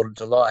to be called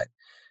into light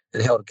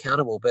and held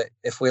accountable. But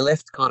if we're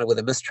left kind of with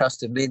a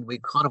mistrust of men, we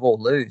kind of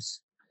all lose.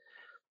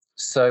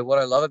 So what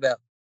I love about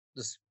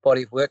this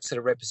body of work sort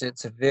of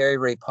represents a very,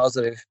 very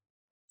positive,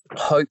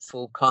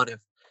 hopeful kind of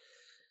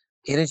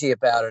energy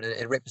about it,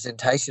 and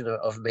representation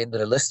of men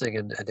that are listening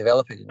and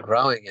developing and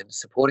growing and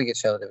supporting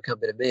each other to become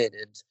better men.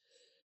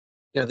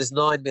 And there's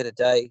 9 men a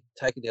day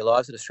taking their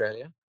lives in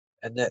Australia,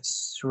 and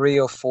that's 3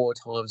 or 4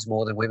 times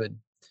more than women.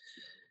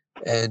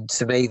 And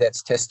to me,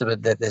 that's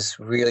testament that there's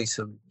really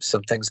some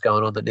things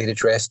going on that need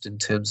addressed in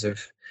terms of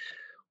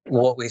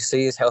what we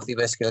see as healthy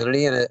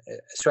masculinity. And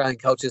Australian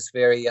culture is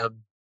very, I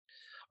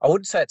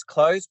wouldn't say it's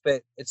closed,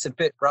 but it's a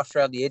bit rough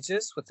around the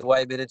edges with the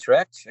way men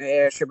interact.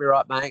 Yeah, it should be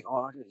right, mate.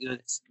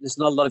 There's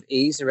not a lot of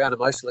ease around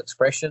emotional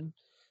expression,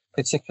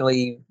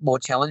 particularly more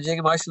challenging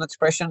emotional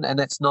expression, and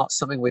that's not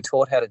something we're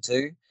taught how to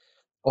do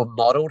or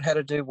modelled how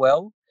to do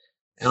well.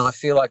 And I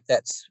feel like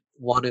that's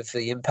one of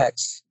the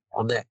impacts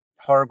on that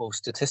horrible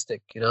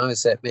statistic,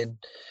 is that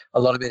a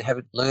lot of men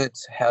haven't learnt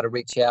how to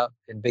reach out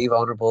and be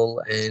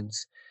vulnerable and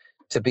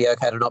to be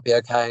okay to not be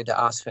okay and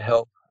to ask for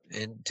help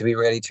and to be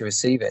ready to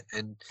receive it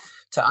and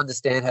to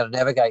understand how to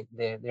navigate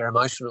their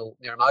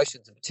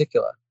emotions in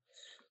particular.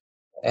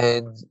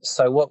 And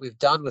so what we've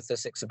done with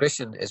this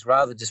exhibition is,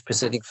 rather than just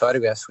presenting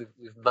photographs, we've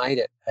made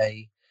it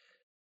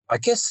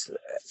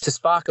to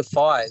spark a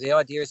fire. The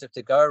idea is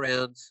to go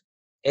around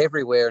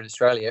everywhere in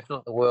Australia, if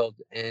not the world,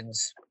 and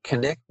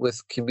connect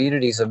with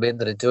communities of men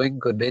that are doing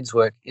good men's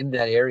work in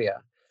that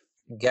area,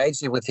 engage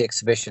them with the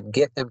exhibition,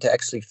 get them to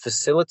actually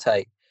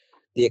facilitate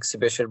the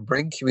exhibition,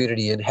 bring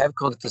community in, have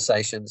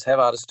conversations, have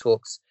artist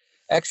talks,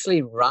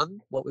 actually run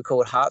what we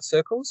call heart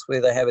circles,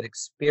 where they have an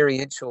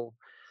experiential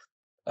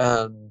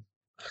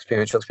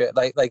experience.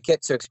 They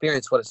get to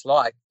experience what it's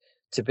like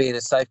to be in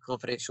a safe,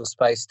 confidential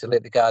space, to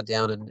let the guard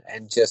down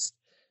and just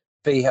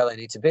be how they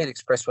need to be and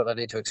express what they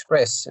need to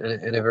express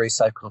in a very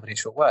safe,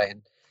 confidential way.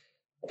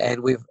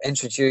 And we've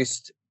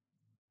introduced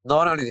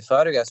not only the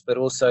photographs, but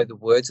also the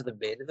words of the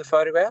men in the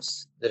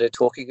photographs that are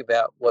talking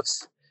about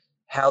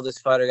how this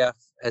photograph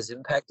has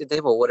impacted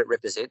them or what it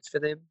represents for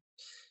them.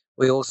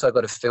 We also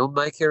got a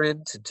filmmaker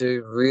in to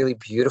do really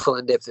beautiful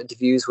in-depth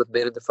interviews with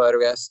men in the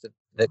photographs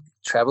that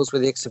travels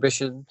with the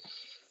exhibition.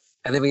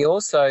 And then we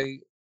also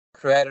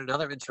created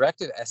another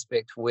interactive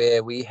aspect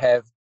where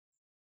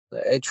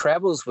it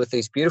travels with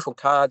these beautiful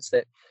cards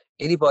that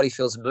anybody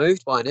feels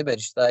moved by an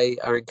image, they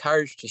are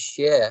encouraged to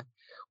share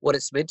what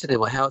it's meant to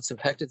them or how it's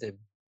impacted them.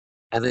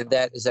 And then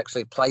that is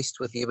actually placed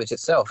with the image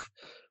itself,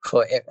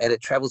 and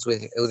it travels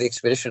with the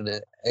exhibition,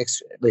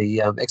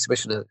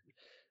 exhibition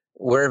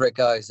wherever it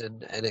goes,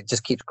 and it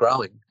just keeps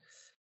growing.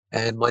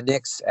 And my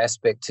next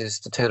aspect is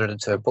to turn it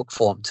into a book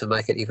form to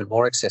make it even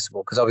more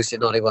accessible, because obviously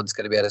not everyone's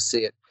going to be able to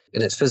see it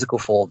in its physical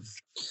form.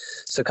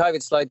 So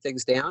COVID slowed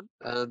things down,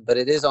 but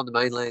it is on the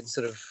mainland,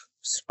 sort of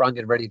sprung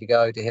and ready to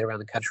go to head around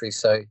the country.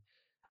 So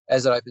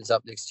as it opens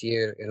up next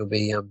year, it'll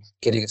be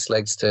getting its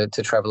legs to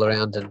travel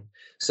around and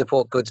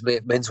support good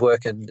men's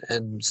work and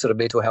sort of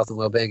mental health and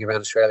wellbeing around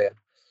Australia.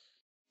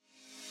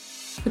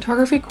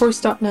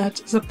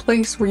 Photographycourse.net is a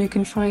place where you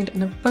can find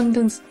an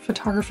abundance of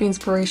photography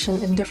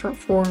inspiration in different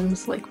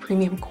forms, like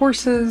premium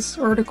courses,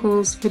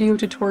 articles, video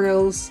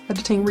tutorials,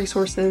 editing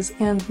resources,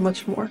 and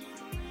much more.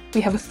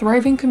 We have a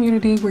thriving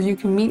community where you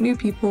can meet new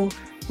people,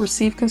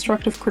 receive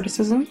constructive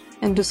criticism,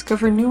 and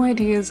discover new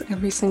ideas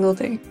every single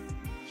day.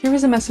 Here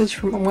is a message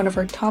from one of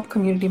our top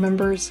community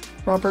members,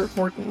 Robert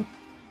Morton.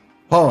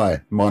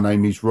 Hi, my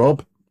name is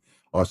Rob.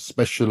 I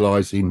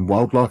specialise in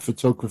wildlife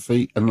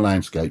photography and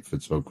landscape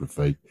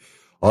photography.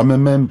 I'm a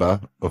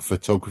member of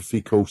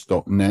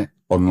photographycourse.net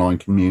online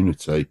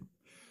community.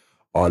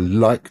 I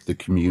like the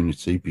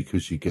community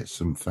because you get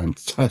some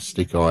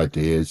fantastic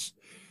ideas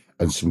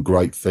and some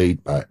great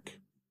feedback.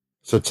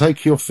 So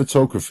take your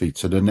photography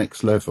to the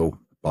next level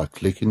by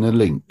clicking the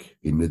link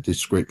in the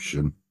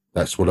description.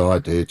 That's what I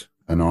did,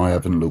 and I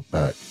haven't looked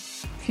back.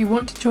 If you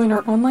want to join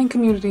our online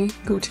community,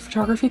 go to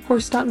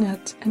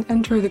photographycourse.net and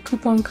enter the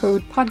coupon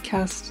code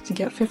PODCAST to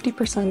get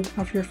 50%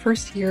 off your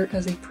first year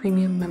as a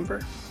premium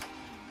member.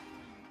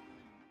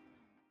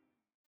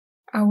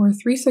 Our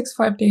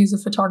 365 Days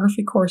of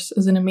Photography course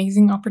is an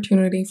amazing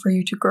opportunity for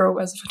you to grow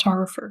as a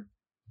photographer.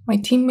 My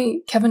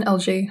teammate Kevin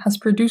LJ has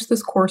produced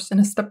this course in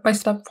a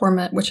step-by-step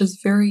format which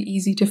is very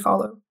easy to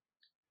follow.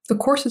 The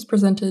course is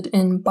presented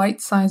in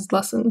bite-sized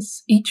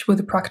lessons, each with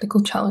a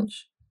practical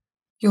challenge.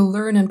 You'll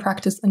learn and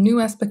practice a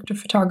new aspect of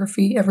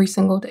photography every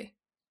single day.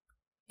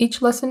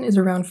 Each lesson is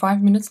around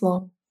 5 minutes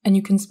long, and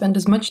you can spend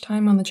as much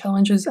time on the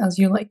challenges as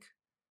you like.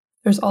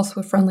 There's also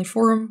a friendly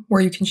forum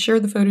where you can share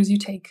the photos you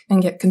take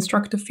and get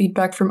constructive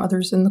feedback from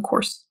others in the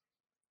course.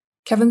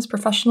 Kevin's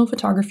professional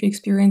photography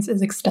experience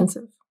is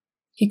extensive.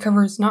 He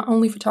covers not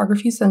only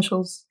photography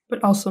essentials,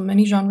 but also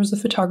many genres of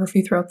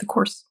photography throughout the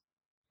course.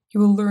 You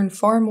will learn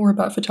far more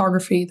about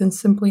photography than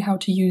simply how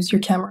to use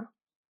your camera.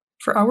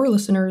 For our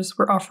listeners,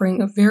 we're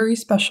offering a very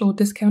special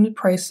discounted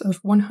price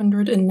of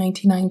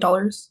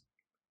 $199.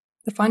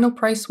 The final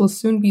price will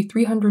soon be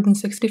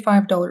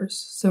 $365,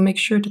 so make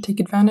sure to take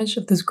advantage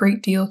of this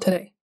great deal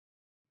today.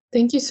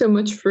 Thank you so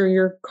much for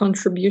your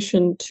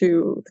contribution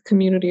to the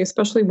community,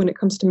 especially when it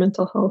comes to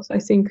mental health. I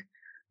think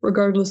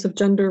regardless of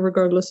gender,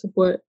 regardless of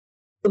what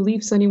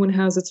beliefs anyone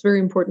has, it's very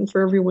important for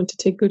everyone to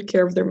take good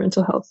care of their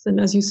mental health. And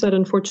as you said,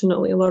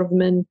 unfortunately, a lot of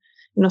men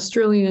in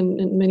Australia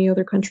and many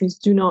other countries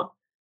do not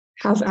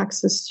have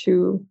access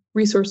to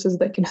resources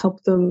that can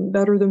help them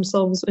better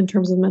themselves in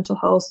terms of mental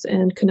health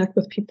and connect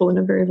with people in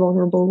a very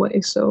vulnerable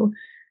way. So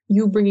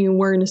you bringing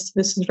awareness to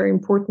this is very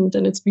important,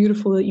 and it's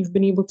beautiful that you've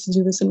been able to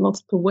do this in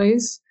multiple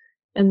ways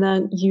and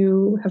that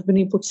you have been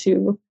able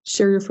to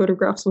share your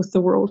photographs with the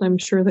world. I'm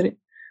sure that it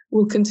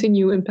will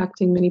continue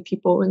impacting many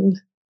people, and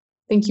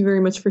thank you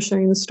very much for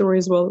sharing the story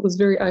as well. It was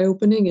very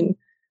eye-opening and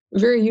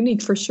very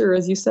unique for sure.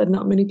 As you said,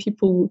 not many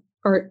people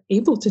are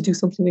able to do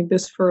something like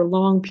this for a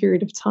long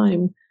period of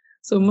time.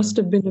 So it must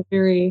have been a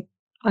very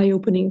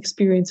eye-opening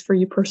experience for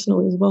you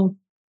personally as well.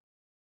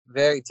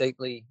 Very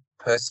deeply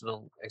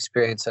personal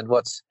experience. And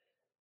what's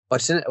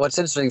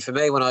interesting for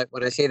me when I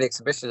see the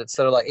exhibition, it's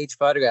sort of like each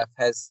photograph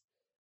has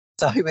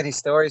so many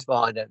stories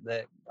behind it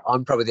that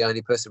I'm probably the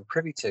only person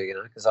privy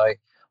to, because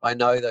I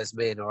know those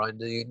men, or I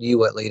knew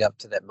what lead up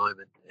to that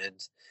moment,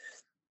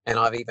 and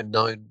I've even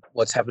known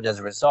what's happened as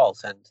a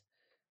result. And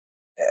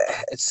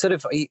it's sort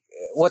of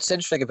what's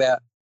interesting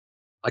about,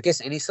 I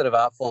guess, any sort of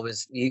art form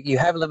is you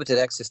have limited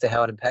access to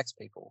how it impacts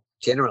people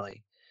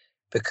generally,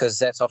 because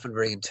that's often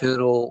very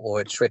internal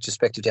or it's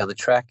retrospective down the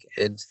track.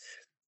 And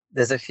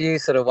there's a few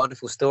sort of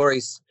wonderful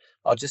stories.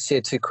 I'll just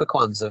share two quick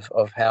ones of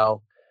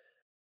how,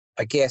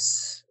 I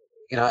guess,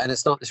 and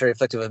it's not necessarily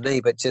reflective of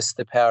me, but just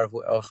the power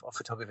of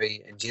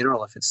photography in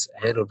general, if it's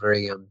handled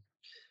if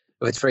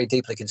it's very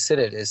deeply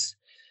considered, is,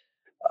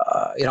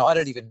 I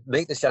don't even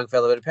meet this young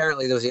fellow, but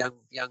apparently there was a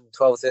young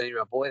 12 or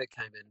 13-year-old boy that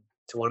came in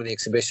to one of the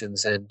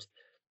exhibitions, and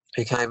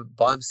he came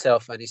by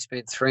himself and he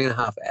spent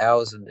 3.5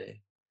 hours in there,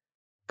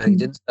 and he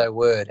didn't say a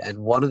word. And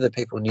one of the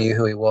people knew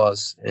who he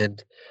was,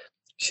 and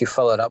she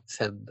followed up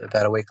with him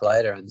about a week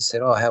later and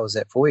said, "Oh, how was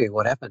that for you?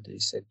 What happened?" And he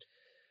said,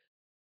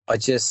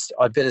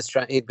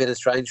 he'd been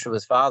estranged from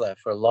his father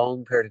for a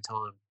long period of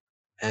time,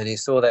 and he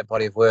saw that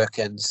body of work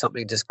and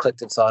something just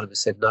clicked inside him and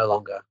said, no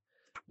longer.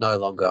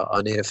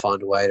 I need to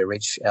find a way to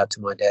reach out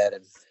to my dad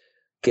and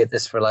get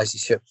this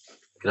relationship,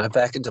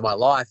 back into my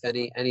life. And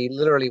he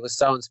literally was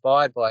so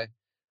inspired by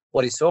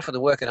what he saw from the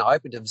work, and it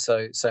opened him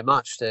so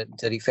much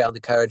that he found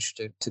the courage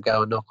to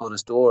go and knock on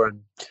his door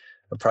and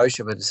approach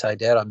him and say,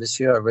 "Dad, I miss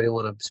you. I really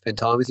want to spend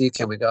time with you.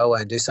 Can we go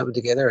away and do something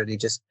together?" And he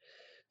just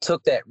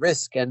took that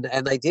risk, and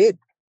they did.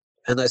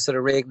 And they sort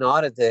of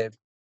reignited their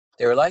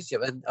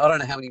relationship. And I don't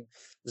know how many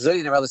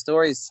zillion of other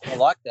stories are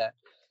like that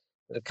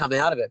have come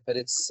out of it, but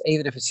it's,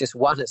 even if it's just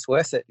one, it's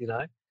worth it,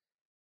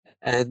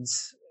 And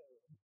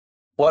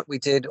what we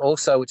did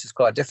also, which is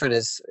quite different,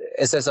 is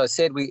as I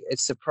said, it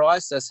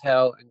surprised us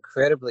how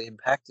incredibly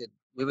impacted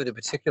women in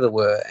particular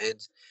were.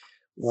 And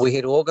we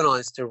had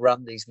organised to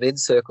run these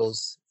men's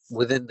circles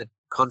within the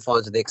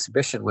confines of the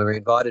exhibition, where we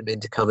invited men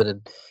to come in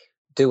and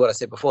do what I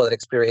said before, that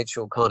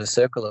experiential kind of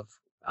circle of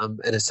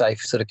in a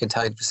safe, sort of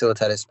contained,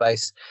 facilitated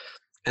space.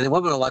 And then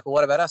women were like, "Well,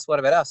 what about us? What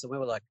about us?" And we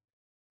were like,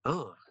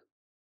 "Oh,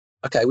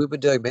 okay, we've been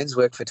doing men's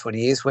work for 20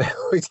 years where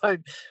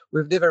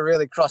we've never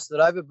really crossed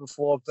it over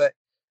before, but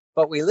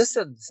we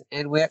listened,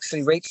 and we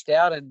actually reached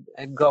out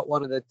and got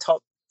one of the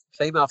top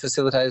female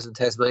facilitators in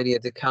Tasmania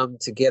to come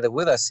together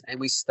with us, and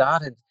we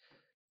started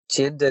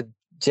gender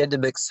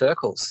mixed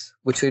circles,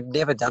 which we'd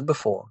never done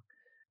before.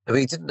 And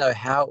we didn't know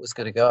how it was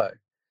going to go,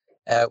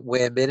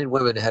 where men and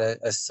women had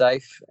a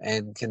safe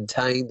and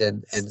contained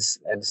and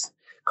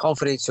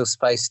confidential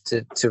space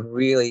to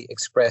really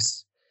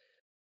express,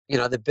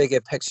 the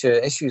bigger picture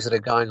issues that are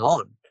going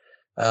on,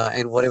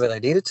 and whatever they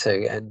needed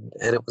to. And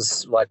it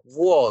was like,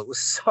 whoa, it was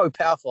so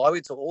powerful. I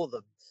went to all of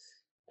them,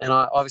 and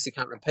I obviously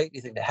can't repeat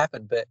anything that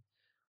happened, but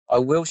I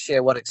will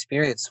share one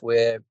experience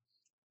where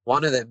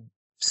one of the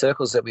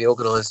circles that we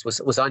organised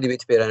was only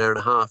meant to be an hour and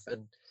a half,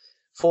 and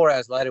 4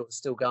 hours later it was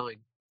still going,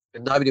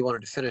 and nobody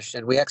wanted to finish.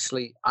 And we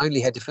actually only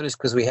had to finish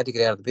because we had to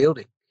get out of the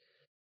building.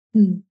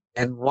 Mm.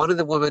 And one of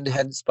the women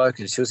hadn't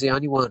spoken. She was the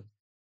only one.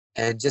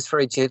 And just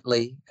very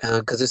gently,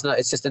 because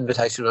it's just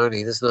invitation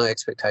only, there's no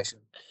expectation.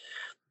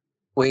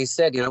 We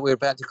said, we're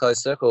about to close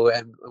circle,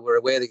 and we're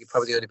aware that you're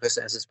probably the only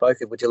person that hasn't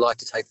spoken. Would you like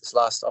to take this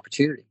last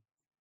opportunity?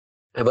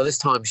 And by this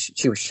time,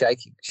 she was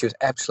shaking. She was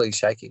absolutely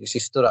shaking. She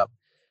stood up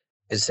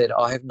and said,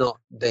 "I have not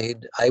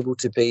been able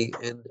to be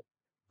in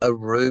a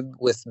room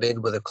with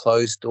men with a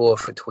closed door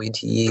for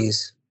 20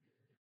 years.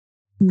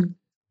 Mm.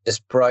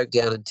 Just broke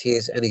down in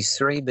tears. And these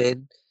three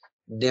men,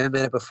 never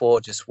met her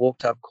before, just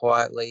walked up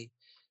quietly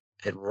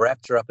and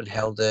wrapped her up and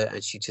held her,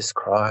 and she just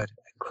cried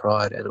and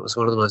cried. And it was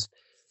one of the most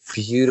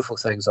beautiful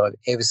things I've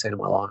ever seen in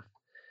my life.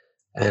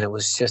 And it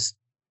was just,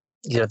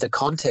 the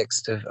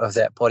context of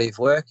that body of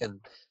work and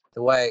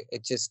the way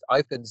it just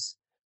opens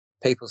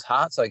people's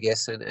hearts, I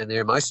guess, and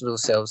their emotional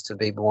selves to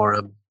be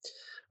more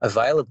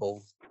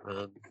available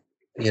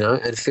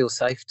and feel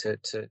safe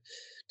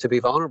to be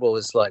vulnerable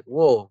is like,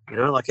 whoa,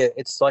 like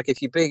it's like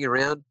if you're being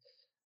around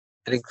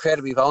an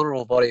incredibly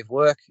vulnerable body of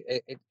work,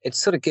 it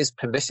sort of gives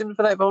permission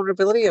for that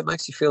vulnerability. It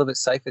makes you feel a bit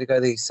safer to go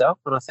there yourself.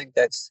 And I think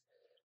that's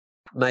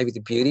maybe the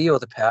beauty or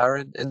the power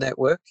in that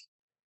work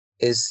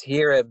is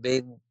here are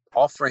men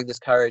offering this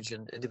courage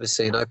and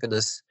intimacy and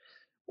openness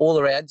all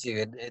around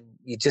you. And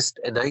you just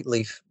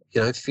innately,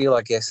 feel,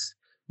 I guess,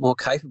 more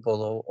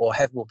capable or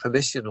have more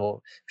permission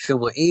or feel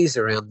more ease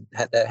around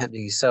that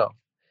happening yourself.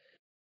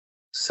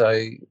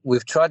 So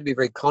we've tried to be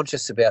very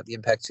conscious about the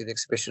impacts of the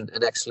exhibition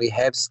and actually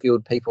have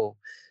skilled people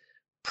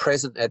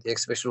present at the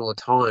exhibition all the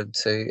time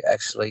to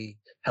actually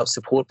help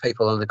support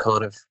people in the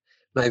kind of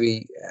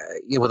maybe,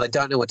 when they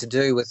don't know what to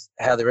do with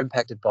how they're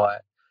impacted by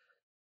it.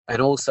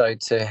 And also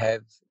to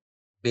have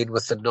men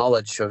with the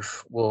knowledge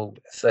of, well,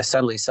 if they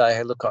suddenly say,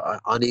 hey, look,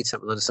 I need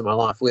something like this in my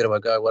life, where do I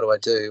go? What do I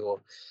do?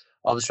 Or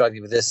I'm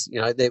struggling with this,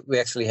 we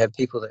actually have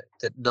people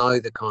that know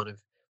the kind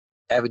of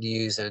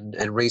avenues and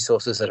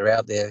resources that are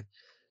out there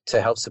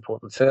to help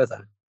support them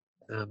further.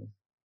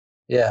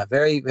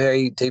 Very,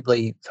 very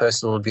deeply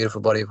personal and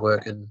beautiful body of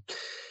work. And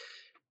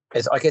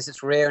I guess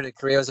it's rare in a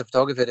career as a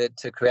photographer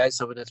to create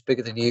something that's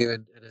bigger than you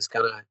and is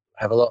going to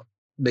have a lot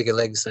bigger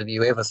legs than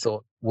you ever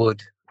thought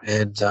would.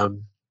 And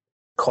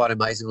quite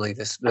amazingly,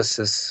 this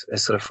has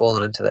sort of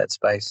fallen into that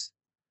space.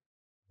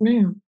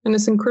 Yeah, and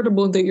it's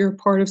incredible that you're a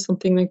part of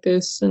something like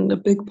this and a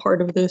big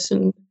part of this.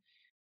 And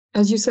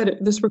as you said,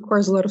 this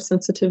requires a lot of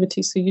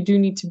sensitivity. So you do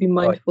need to be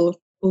mindful of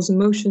people's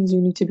emotions. You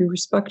need to be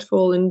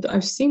respectful. And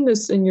I've seen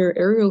this in your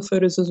aerial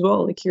photos as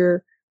well. Like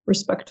you're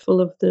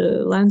respectful of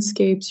the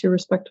landscapes. You're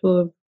respectful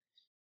of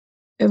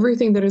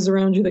everything that is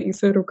around you that you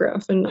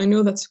photograph. And I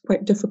know that's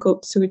quite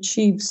difficult to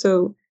achieve.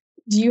 So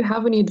do you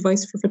have any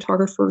advice for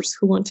photographers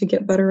who want to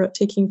get better at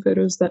taking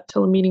photos that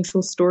tell a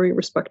meaningful story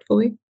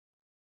respectfully?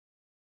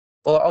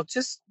 Well, I'll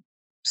just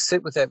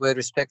sit with that word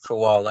respect for a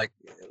while. Like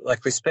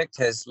respect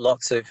has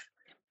lots of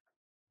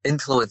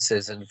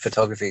influences in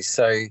photography.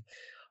 So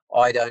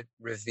I don't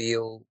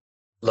reveal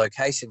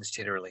locations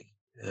generally,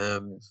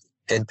 and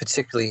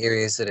particularly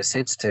areas that are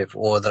sensitive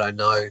or that I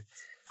know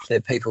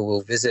that people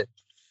will visit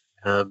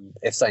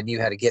if they knew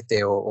how to get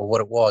there or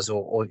what it was,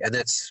 and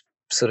that's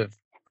sort of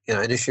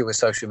an issue with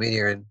social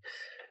media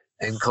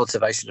and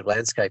conservation of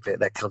landscape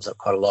that comes up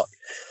quite a lot.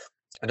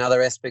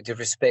 Another aspect of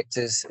respect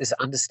is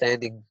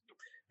understanding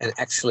and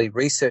actually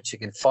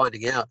researching and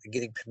finding out and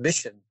getting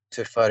permission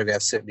to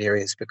photograph certain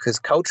areas, because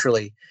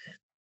culturally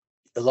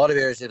a lot of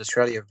areas in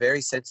Australia are very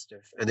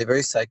sensitive and they're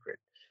very sacred,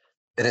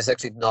 and it's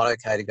actually not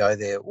okay to go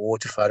there or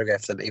to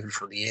photograph them even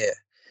from the air.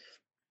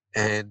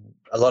 And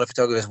a lot of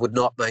photographers would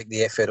not make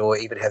the effort or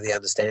even have the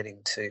understanding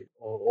to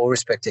or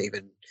respect to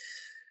even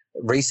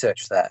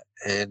research that.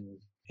 And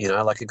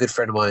like a good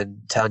friend of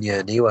mine,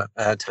 Tanya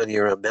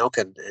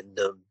Malkin in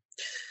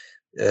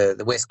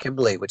the West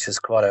Kimberley, which is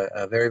quite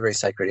a very, very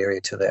sacred area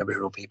to the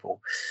Aboriginal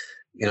people.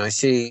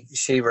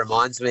 She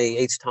reminds me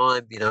each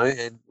time,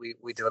 and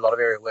we do a lot of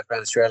area work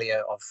around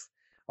Australia of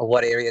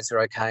what areas are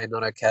okay and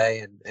not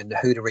okay, and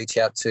who to reach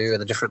out to, and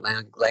the different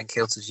land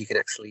councils you can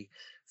actually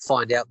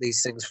find out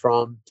these things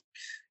from.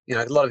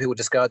 A lot of people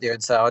just go out there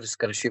and say, I'm just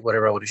going to shoot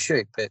whatever I want to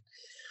shoot. But,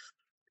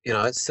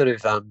 it's sort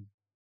of,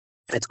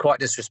 it's quite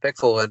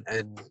disrespectful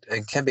and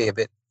can be a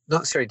bit, not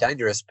necessarily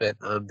dangerous, but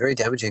very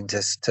damaging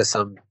to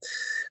some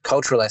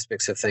cultural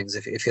aspects of things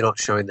if you're not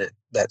showing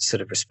that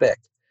sort of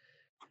respect.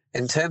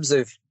 In terms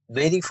of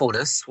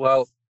meaningfulness,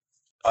 well,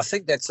 I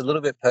think that's a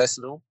little bit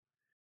personal.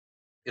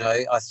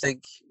 I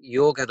think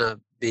you're going to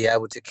be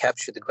able to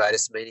capture the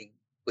greatest meaning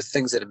with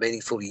things that are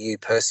meaningful to you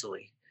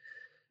personally.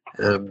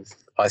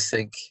 I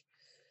think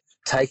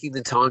taking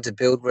the time to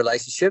build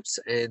relationships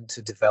and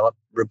to develop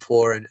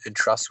rapport and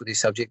trust with your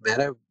subject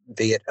matter,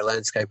 be it a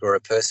landscape or a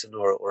person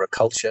or a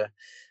culture,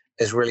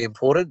 is really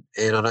important.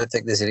 And I don't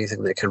think there's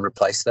anything that can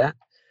replace that.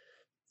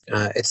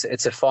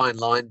 It's a fine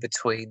line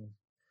between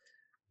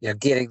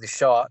getting the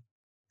shot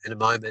in a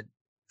moment,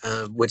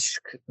 which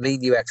could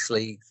mean you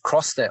actually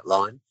cross that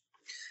line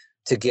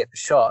to get the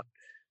shot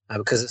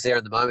because it's there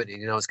in the moment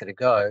and you know it's going to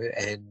go,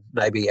 and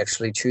maybe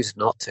actually choose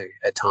not to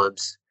at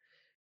times.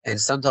 And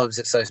sometimes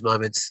it's those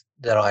moments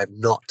that I have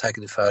not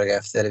taken the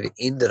photograph that have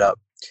ended up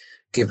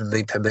giving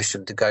me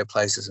permission to go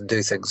places and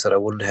do things that I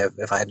wouldn't have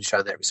if I hadn't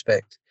shown that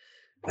respect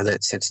and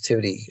that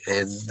sensitivity,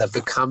 and they've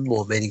become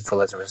more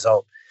meaningful as a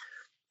result.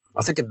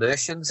 I think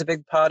immersion's a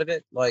big part of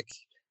it, like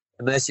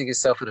immersing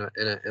yourself in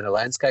a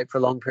landscape for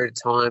a long period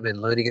of time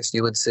and learning its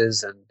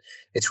nuances and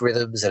its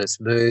rhythms and its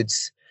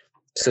moods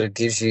sort of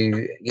gives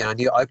you, and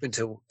you're open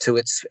to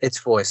its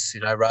voice,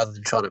 rather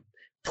than trying to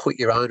put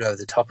your own over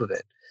the top of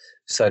it,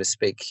 so to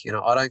speak.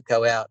 I don't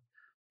go out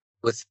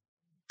with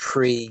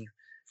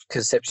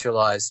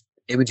pre-conceptualized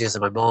images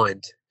in my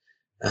mind.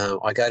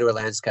 I go to a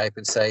landscape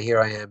and say, here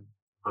I am.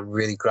 I'm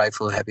really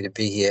grateful and happy to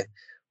be here.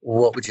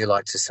 What would you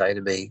like to say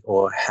to me?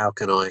 Or how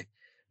can I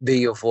be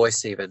your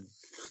voice even?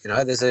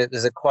 There's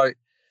a quote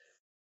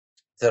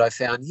that I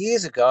found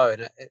years ago,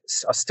 and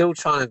I'm still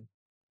trying to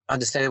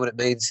understand what it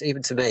means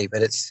even to me,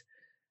 but it's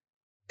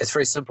It's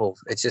very simple.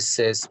 It just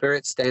says,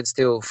 "Spirit, stand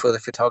still for the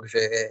photographer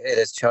it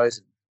has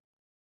chosen."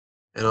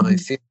 And I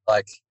feel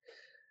like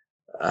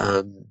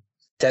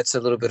that's a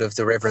little bit of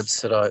the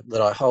reverence that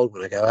I hold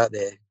when I go out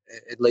there,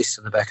 at least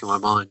in the back of my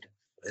mind,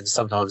 and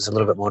sometimes a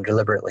little bit more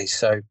deliberately.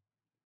 So,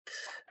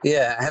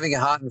 yeah, having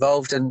your heart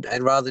involved and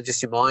rather than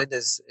just your mind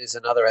is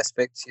another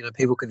aspect.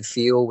 People can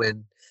feel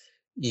when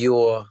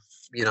your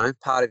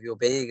part of your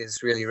being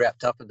is really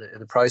wrapped up in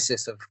the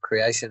process of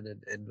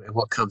creation and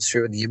what comes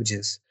through in the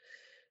images,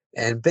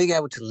 and being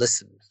able to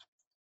listen.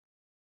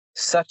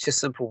 Such a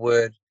simple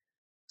word,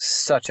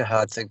 such a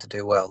hard thing to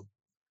do well.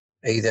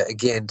 Either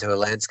again to a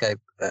landscape,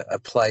 a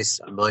place,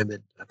 a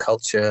moment, a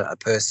culture, a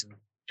person,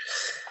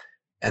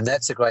 and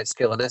that's a great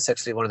skill. And that's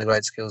actually one of the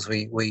great skills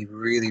we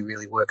really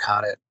really work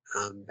hard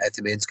at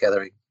the men's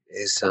gathering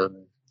is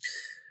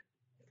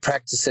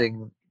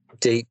practicing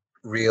deep,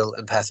 real,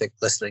 empathic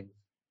listening.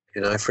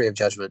 Free of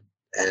judgment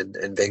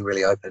and being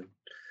really open,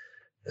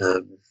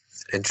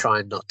 and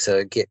trying not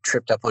to get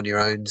tripped up on your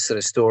own sort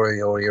of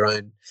story or your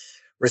own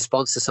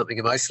response to something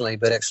emotionally,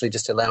 but actually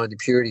just allowing the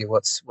purity of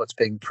what's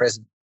being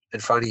present in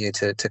front of you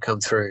to come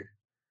through.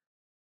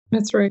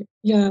 That's right.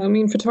 Yeah, I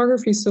mean,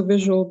 photography is so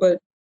visual,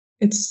 but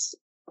it's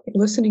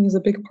listening is a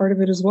big part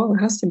of it as well. It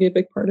has to be a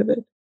big part of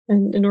it.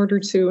 And in order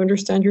to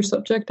understand your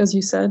subject, as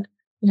you said,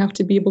 you have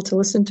to be able to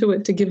listen to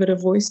it, to give it a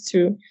voice,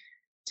 to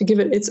give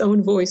it its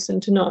own voice,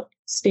 and to not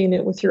stain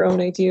it with your own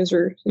ideas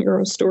or your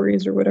own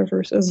stories or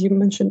whatever, as you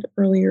mentioned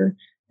earlier.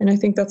 And I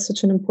think that's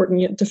such an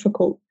important yet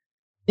difficult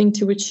thing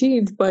to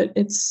achieve, but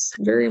it's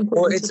very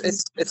important. Well,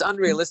 it's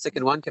unrealistic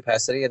in one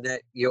capacity, in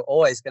that you're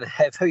always going to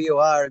have who you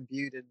are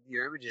imbued in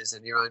your images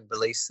and your own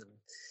beliefs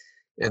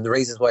and the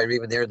reasons why you're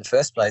even there in the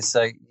first place.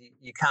 So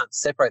you can't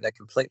separate that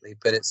completely,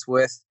 but it's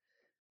worth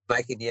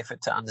making the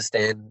effort to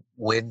understand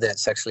when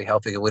that's actually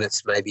helping and when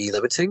it's maybe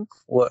limiting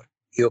what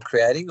you're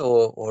creating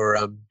or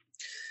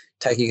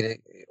taking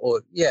it,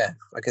 or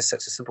I guess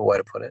that's a simple way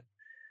to put it.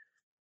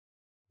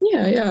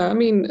 Yeah. I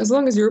mean, as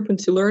long as you're open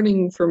to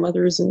learning from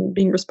others and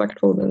being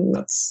respectful, then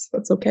that's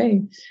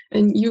okay.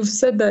 And you've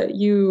said that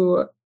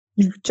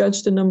you've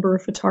judged a number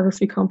of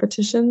photography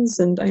competitions,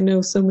 and I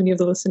know so many of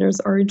the listeners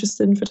are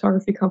interested in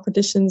photography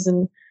competitions,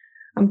 and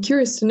I'm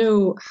curious to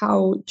know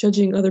how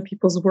judging other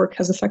people's work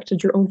has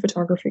affected your own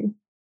photography.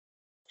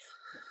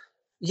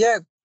 Yeah,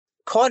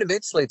 quite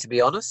immensely, to be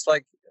honest.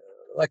 Like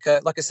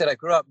I said, I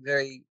grew up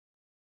very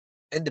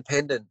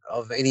independent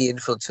of any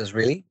influences,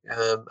 really,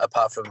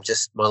 apart from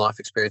just my life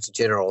experience in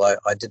general. I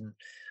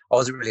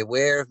wasn't really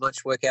aware of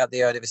much work out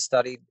there. I never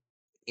studied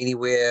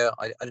anywhere.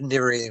 I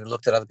never even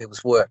looked at other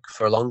people's work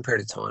for a long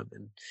period of time,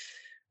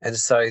 and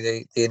so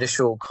the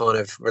initial kind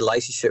of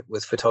relationship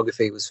with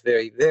photography was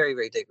very, very,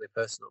 very deeply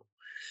personal.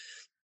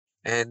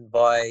 And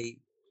by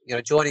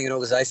joining an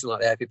organisation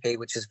like the APP,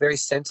 which is very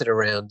centred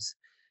around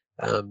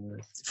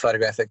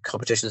photographic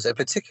competitions, in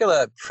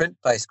particular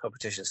print-based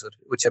competitions,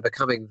 which are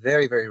becoming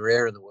very, very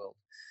rare in the world,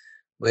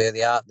 where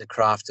the art and the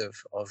craft of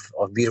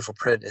beautiful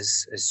print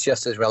is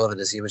just as relevant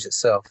as the image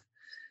itself.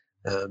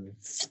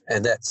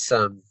 And that's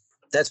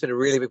been a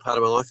really big part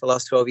of my life for the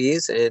last 12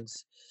 years. And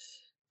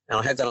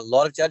I have done a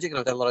lot of judging, and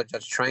I've done a lot of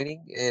judge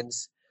training. And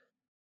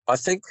I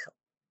think,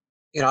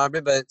 I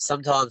remember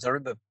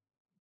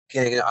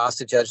getting asked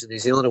to judge the New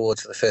Zealand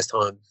Awards for the first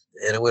time.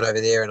 And I went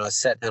over there and I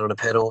sat down on a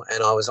panel,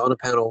 and I was on a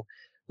panel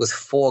with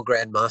 4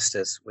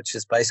 grandmasters, which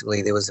is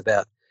basically, there was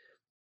about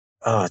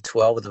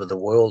 12 of them in the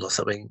world or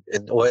something,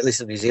 or at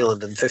least in New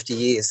Zealand in 50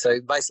 years.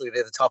 So basically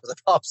they're the top of the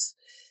pops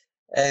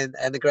and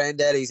the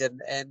granddaddies.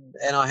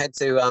 And I had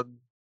to,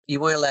 you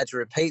weren't allowed to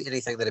repeat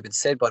anything that had been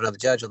said by another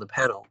judge on the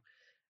panel.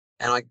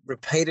 And I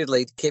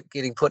repeatedly kept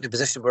getting put in a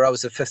position where I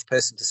was the 5th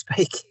person to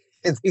speak.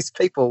 And these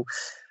people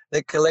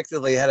that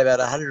collectively had about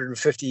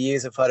 150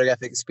 years of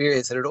photographic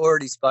experience and had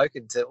already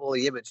spoken to all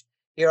the image.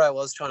 Here I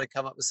was trying to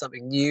come up with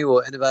something new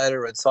or innovative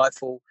or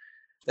insightful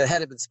that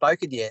hadn't been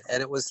spoken yet.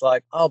 And it was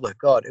like, oh my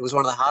God, it was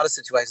one of the hardest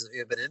situations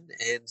I've ever been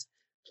in, and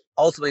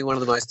ultimately one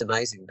of the most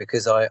amazing,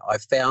 because I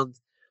found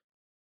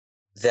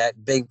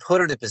that being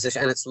put in a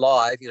position, and it's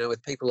live,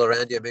 with people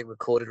around you being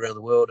recorded around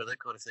the world and that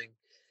kind of thing,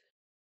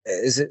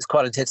 it's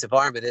quite an intense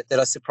environment, that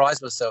I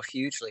surprised myself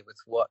hugely with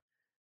what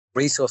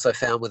resource I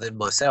found within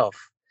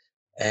myself.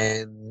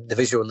 And the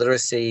visual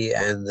literacy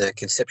and the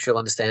conceptual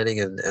understanding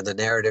and the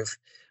narrative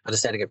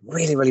understanding, it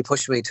really, really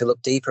pushed me to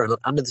look deeper and look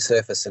under the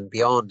surface and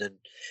beyond, and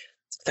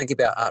think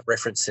about art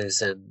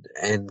references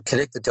and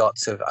connect the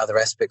dots of other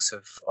aspects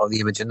of the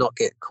image, and not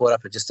get caught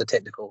up in just the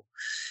technical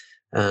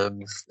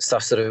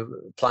stuff sort of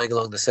playing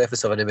along the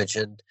surface of an image.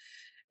 And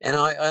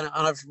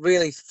I've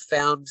really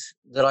found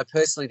that I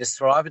personally just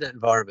thrive in that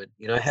environment,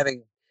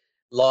 having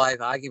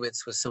live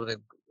arguments with some of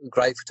the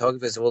great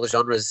photographers of all the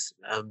genres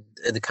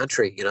in the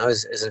country,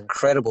 is an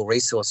incredible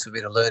resource for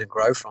me to learn and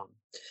grow from.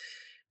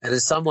 And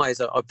in some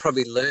ways, I've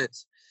probably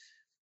learnt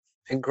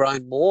and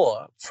grown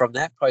more from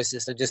that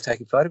process than just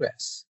taking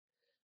photographs.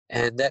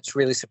 And that's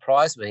really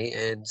surprised me.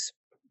 And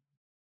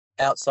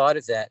outside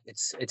of that,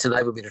 it's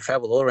enabled me to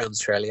travel all around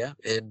Australia.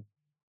 And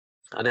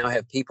I now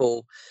have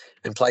people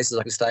and places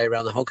I can stay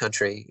around the whole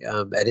country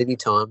at any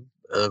time,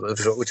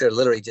 which I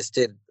literally just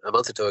did a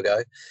month or two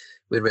ago.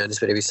 Went around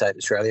just about every state in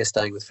Australia,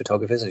 staying with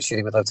photographers and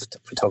shooting with loads of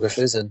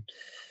photographers, and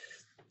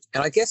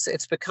I guess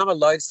it's become a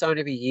lodestone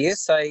every year.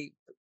 Say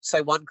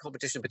one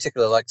competition in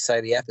particular, like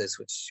say the Appers,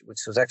 which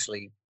was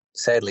actually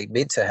sadly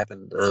meant to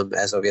happen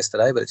as of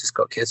yesterday, but it just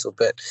got cancelled.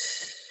 But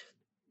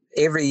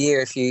every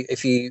year, if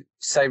you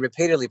say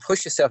repeatedly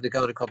push yourself to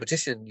go in a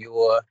competition,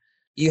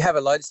 you have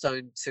a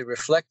lodestone to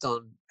reflect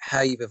on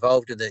how you've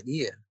evolved in that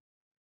year.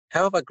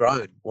 How have I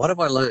grown? What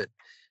have I learned?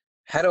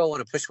 How do I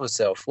want to push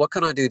myself? What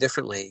can I do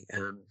differently?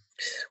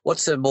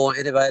 What's a more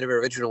innovative or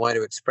original way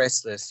to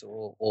express this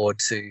or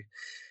to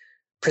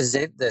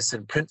present this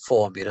in print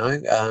form,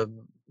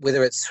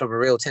 whether it's from a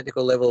real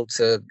technical level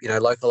to,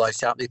 localized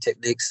sharpening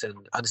techniques and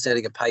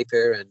understanding of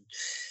paper and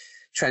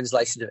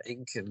translation of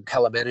ink and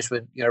color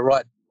management,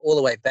 right all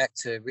the way back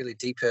to really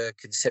deeper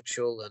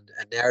conceptual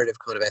and narrative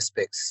kind of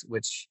aspects,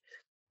 which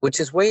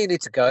is where you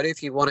need to go to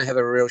if you want to have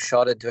a real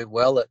shot at doing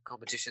well at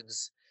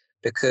competitions,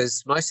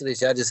 because most of these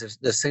judges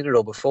they've seen it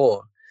all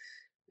before.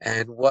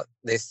 And what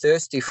they're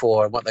thirsty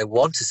for and what they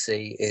want to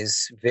see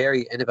is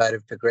very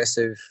innovative,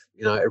 progressive,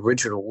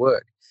 original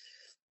work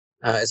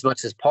as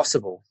much as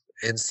possible.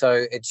 And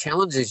so it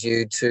challenges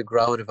you to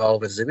grow and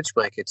evolve as an image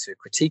maker, to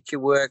critique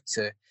your work,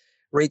 to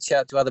reach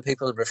out to other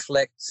people and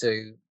reflect,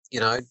 to,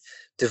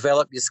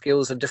 develop your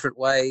skills in different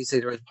ways,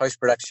 either in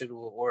post-production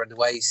or in the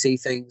way you see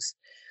things.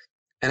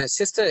 And it's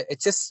just it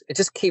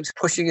just keeps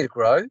pushing you to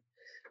grow.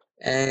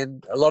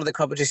 And a lot of the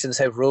competitions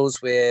have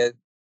rules where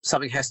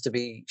something has to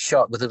be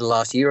shot within the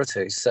last year or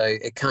two. So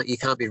you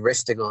can't be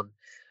resting on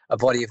a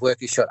body of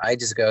work you shot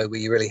ages ago where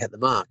you really hit the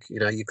mark.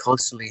 You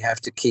constantly have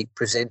to keep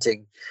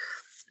presenting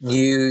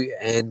new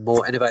and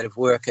more innovative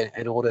work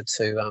in order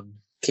to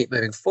keep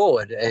moving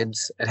forward, and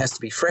it has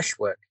to be fresh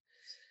work.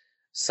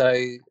 So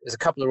there's a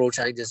couple of rule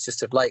changes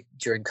just of late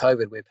during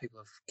COVID where people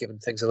have given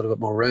things a little bit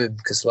more room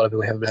because a lot of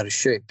people haven't been able to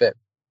shoot. But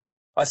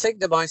I think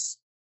the most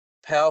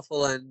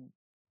powerful and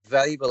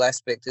valuable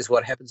aspect is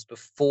what happens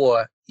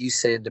before you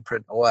send a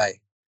print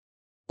away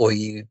or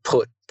you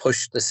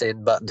push the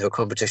send button to a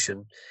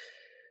competition.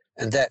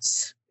 And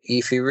that's,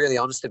 if you're really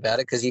honest about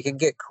it, because you can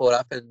get caught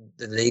up in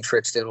the need for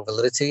external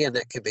validity, and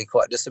that can be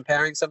quite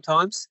disempowering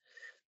sometimes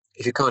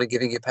if you're kind of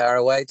giving your power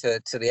away to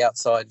the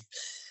outside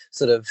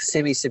sort of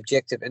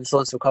semi-subjective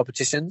influence of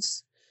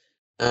competitions.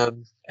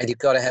 And you've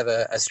got to have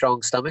a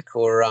strong stomach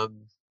or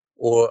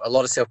a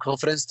lot of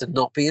self-confidence to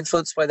not be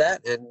influenced by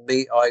that. And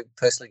I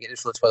personally get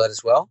influenced by that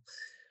as well.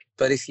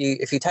 But if you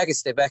take a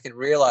step back and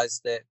realize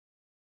that,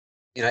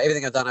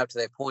 everything I've done up to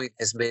that point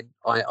has meant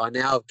I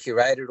now have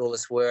curated all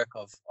this work.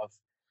 I've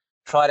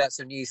tried out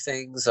some new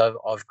things.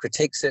 I've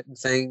critiqued certain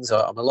things.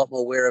 I'm a lot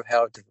more aware of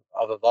how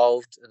I've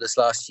evolved in this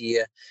last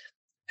year.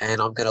 And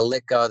I'm going to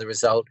let go of the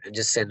result and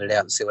just send it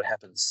out and see what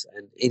happens.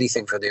 And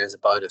anything from there is a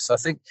bonus. So I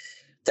think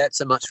that's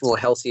a much more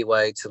healthy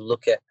way to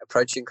look at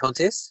approaching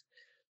contests.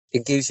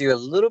 It gives you a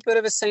little bit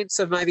of a sense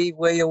of maybe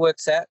where your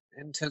work's at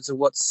in terms of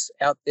what's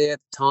out there at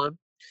the time.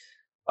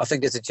 I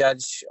think as a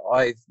judge,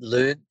 I've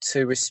learned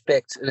to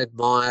respect and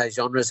admire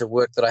genres of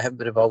work that I haven't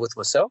been involved with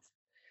myself.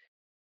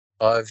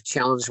 I've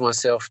challenged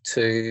myself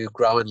to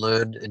grow and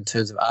learn in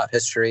terms of art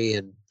history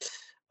and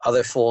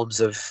other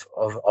forms of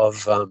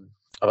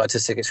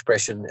artistic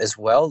expression as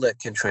well that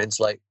can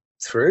translate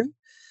through.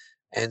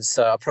 And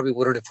so I probably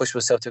wouldn't have pushed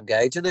myself to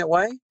engage in that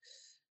way.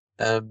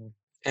 And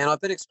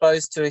I've been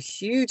exposed to a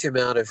huge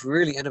amount of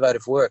really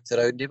innovative work that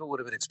I never would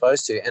have been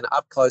exposed to, and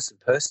up close and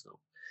personal.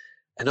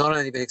 And not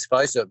only been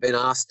exposed to it, been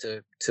asked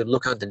to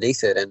look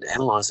underneath it and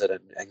analyse it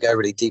and go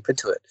really deep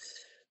into it.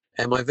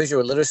 And my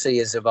visual literacy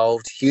has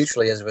evolved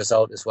hugely as a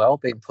result as well,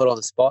 being put on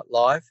the spot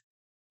live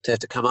to have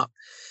to come up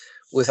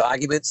with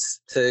arguments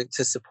to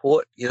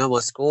support, my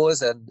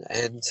scores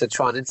and to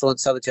try and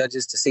influence other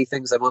judges to see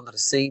things they might not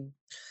have seen.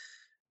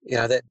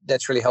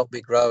 That's really helped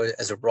me grow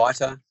as a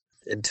writer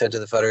in terms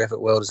of the photographic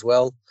world as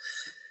well.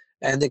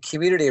 And the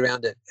community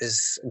around it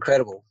is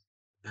incredible.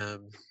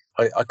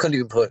 I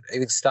couldn't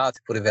even start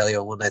to put a value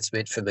on what that's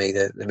meant for me,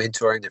 the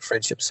mentoring, the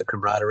friendships, the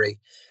camaraderie,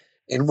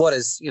 in what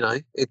is,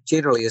 it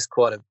generally is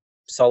quite a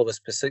soulless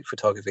pursuit,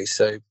 photography.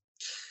 So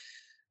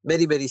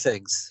many, many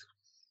things.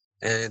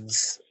 And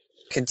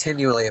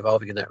continually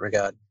evolving in that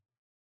regard.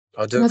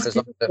 I'll do it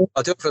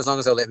for as long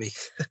as they'll let me.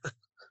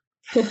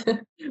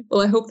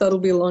 Well, I hope that'll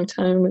be a long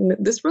time. And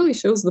this really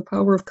shows the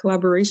power of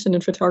collaboration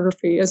in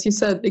photography. As you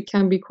said, it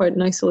can be quite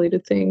an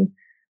isolated thing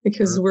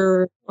because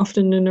we're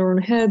often in our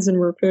own heads and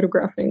we're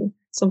photographing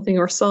something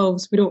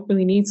ourselves. We don't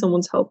really need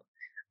someone's help.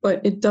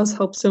 But it does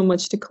help so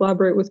much to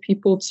collaborate with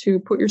people, to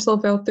put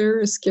yourself out there,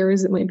 as scary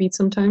as it might be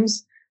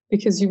sometimes,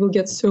 because you will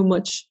get so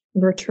much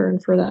in return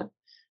for that.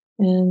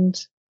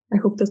 And I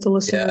hope that the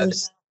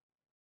listeners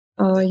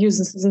use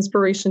this as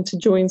inspiration to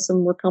join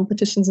some more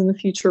competitions in the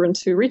future and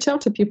to reach out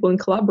to people and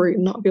collaborate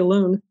and not be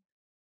alone.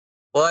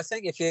 Well, I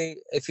think if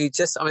you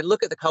just,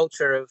 look at the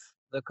culture of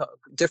the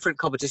different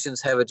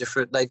competitions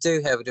they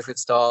do have a different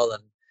style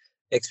and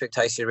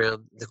expectation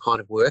around the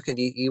kind of work, and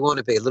you want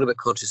to be a little bit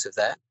conscious of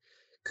that,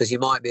 because you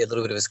might be a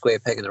little bit of a square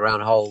peg in the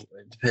round hole,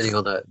 depending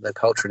on the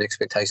culture and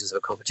expectations of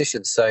a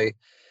competition. So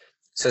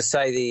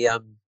say the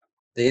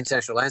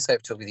International Landscape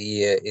Photography of the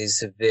Year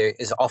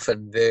is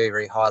often very,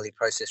 very highly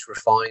processed,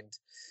 refined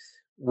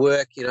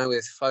work,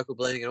 with focal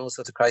blending and all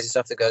sorts of crazy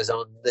stuff that goes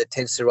on that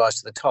tends to rise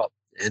to the top.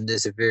 And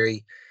there's a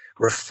very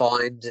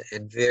refined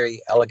and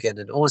very elegant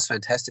and almost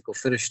fantastical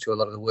finish to a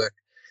lot of the work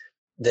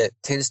that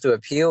tends to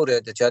appeal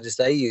to the judges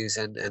they use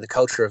and the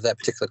culture of that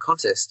particular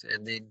contest.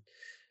 And then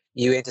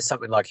you enter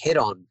something like Head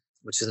On,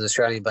 which is an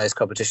Australian-based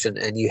competition,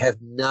 and you have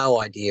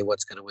no idea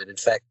what's going to win. In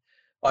fact,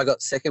 I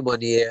got second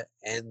one year,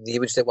 and the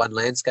image that won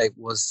landscape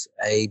was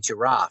a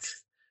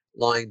giraffe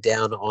lying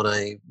down on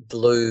a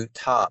blue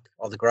tarp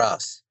on the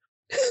grass.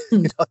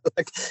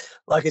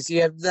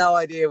 You have no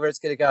idea where it's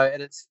going to go,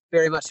 and it's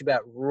very much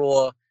about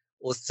raw,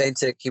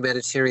 authentic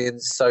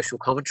humanitarian social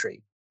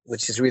commentary,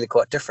 which is really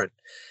quite different.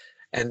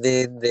 And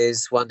then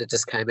there's one that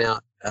just came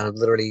out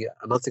literally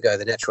a month ago,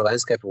 the Natural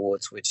Landscape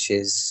Awards, which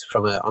is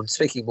I'm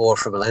speaking more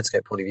from a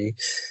landscape point of view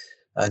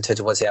in terms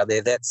of what's out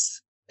there.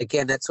 That's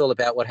all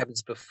about what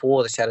happens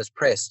before the shutter's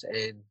pressed,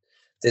 and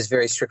there's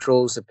very strict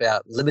rules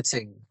about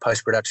limiting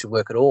post-production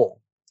work at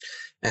all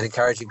and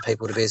encouraging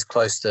people to be as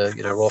close to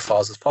raw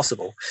files as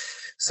possible.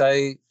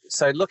 So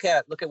look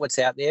at what's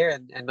out there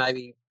and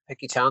maybe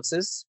pick your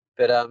chances.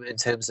 But in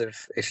terms of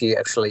if you're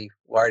actually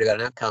worried about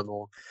an outcome,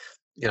 or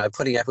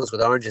putting apples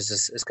with oranges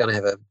is going to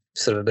have a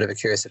sort of a bit of a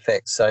curious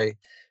effect. So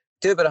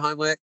do a bit of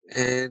homework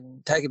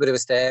and take a bit of a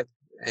stab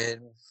and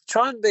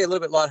try and be a little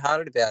bit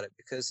lighthearted about it,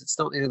 because it's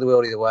not the end of the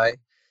world either way.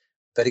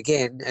 But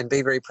again, and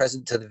be very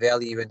present to the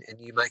value and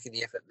you making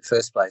the effort in the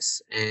first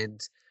place,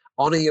 and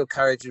honour your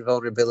courage and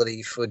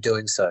vulnerability for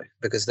doing so,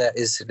 because that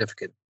is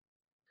significant.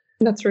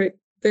 That's right.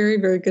 Very,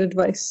 very good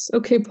advice.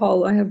 Okay,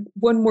 Paul, I have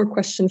one more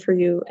question for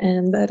you,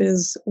 and that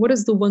is, what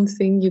is the one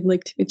thing you'd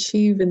like to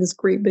achieve in this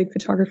great big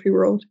photography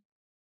world?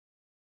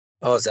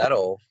 Oh, is that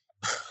all?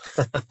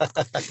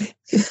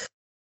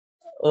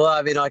 Well,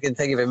 I mean, I can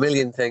think of a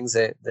million things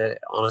that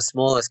on a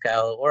smaller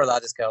scale or a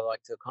larger scale I'd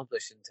like to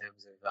accomplish in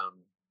terms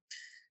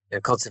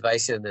of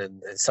conservation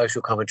and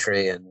social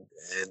commentary and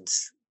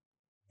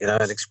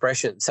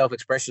expression,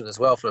 self-expression as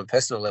well from a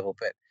personal level.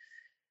 But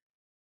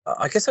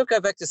I guess I'll go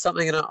back to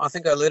something, and I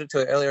think I alluded to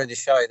it earlier in the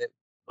show, that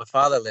my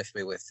father left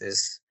me with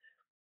is,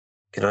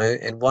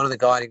 and one of the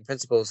guiding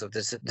principles of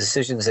the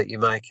decisions that you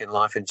make in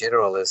life in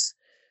general is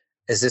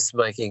this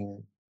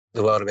making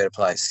the world a better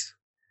place?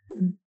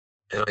 Mm.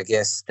 And I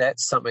guess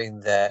that's something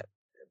that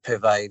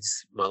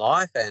pervades my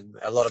life and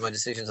a lot of my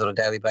decisions on a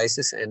daily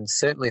basis, and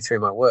certainly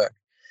through my work.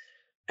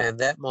 And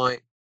that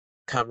might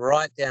come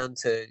right down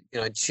to,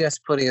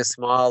 just putting a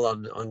smile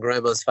on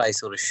grandma's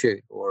face on a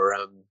shoot, or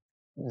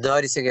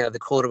noticing out of the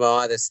corner of my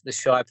eye the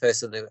shy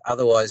person that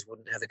otherwise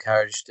wouldn't have the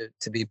courage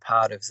to be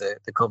part of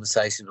the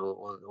conversation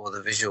or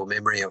the visual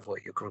memory of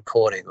what you're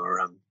recording, or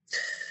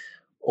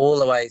all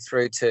the way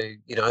through to,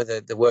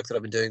 the work that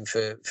I've been doing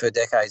for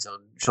decades on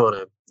trying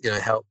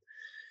to, help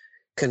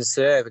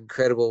conserve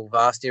incredible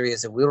vast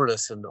areas of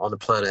wilderness on the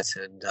planet,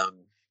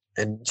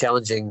 and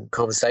challenging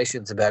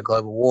conversations about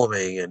global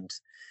warming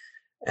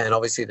and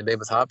obviously the Men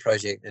with Heart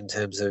project in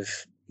terms of,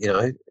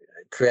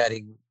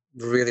 creating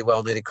really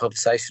well-needed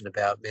conversation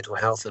about mental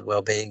health and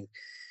well-being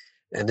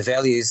and the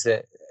values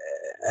that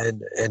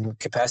and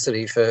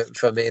capacity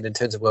for men in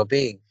terms of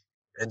well-being.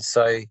 And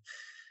so,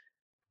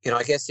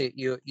 I guess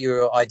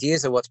your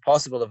ideas of what's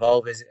possible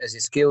evolve as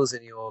your skills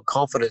and your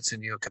confidence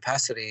and your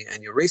capacity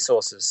and your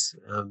resources,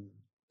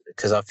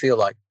 because I feel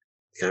like,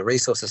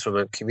 resources from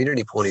a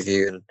community point of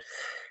view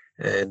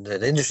and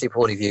an industry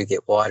point of view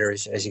get wider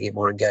as you get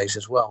more engaged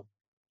as well.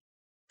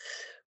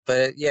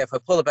 But yeah, if I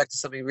pull it back to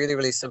something really,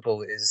 really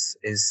simple, is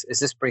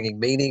this bringing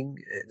meaning?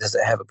 Does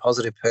it have a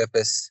positive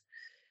purpose?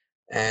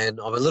 And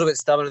I'm a little bit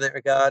stubborn in that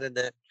regard, in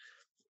that,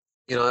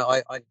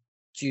 I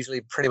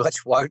usually pretty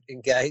much won't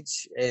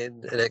engage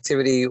in an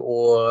activity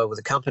or with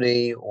a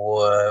company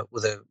or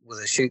with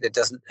a shoot that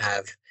doesn't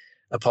have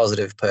a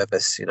positive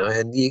purpose,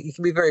 and you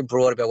can be very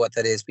broad about what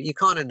that is, but you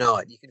kind of know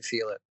it, you can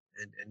feel it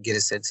and get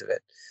a sense of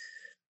it.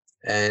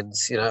 And,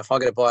 if I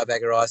got to buy a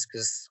bag of rice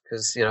because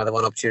the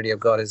one opportunity I've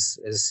got is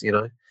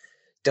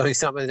doing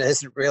something that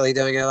isn't really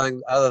doing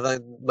anything other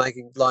than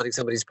lining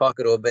somebody's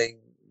pocket or being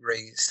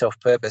very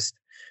self-purposed,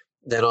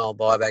 then I'll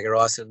buy a bag of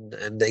rice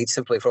and eat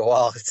simply for a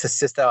while. It's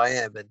just how I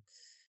am.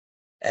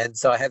 And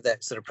so I have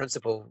that sort of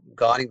principle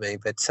guiding me,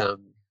 but at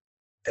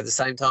the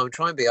same time,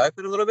 try and be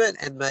open a little bit,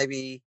 and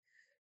maybe,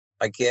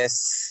 I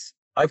guess,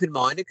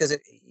 open-minded, because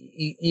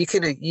you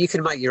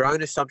can make your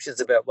own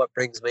assumptions about what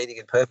brings meaning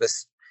and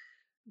purpose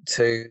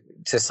to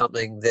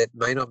something that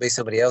may not be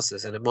somebody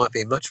else's, and it might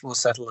be much more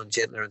subtle and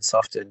gentler and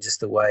softer, and just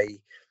the way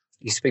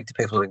you speak to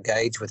people and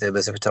engage with them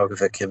as a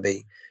photographer can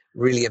be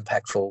really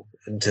impactful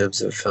in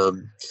terms of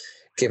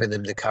giving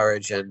them the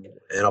courage and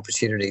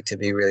opportunity to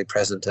be really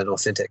present and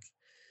authentic.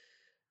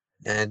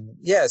 And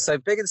yeah, so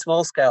big and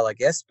small scale, I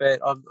guess, but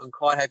I'm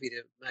quite happy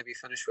to maybe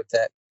finish with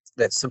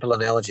that simple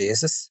analogy.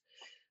 Is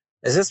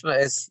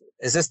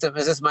is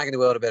this making the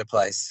world a better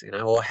place?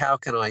 Or how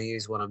can I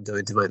use what I'm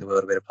doing to make the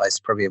world a better place?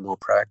 Probably a more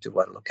proactive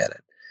way to look at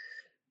it.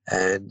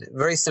 And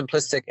very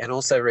simplistic and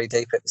also very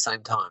deep at the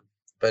same time.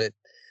 But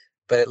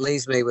it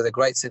leaves me with a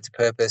great sense of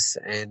purpose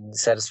and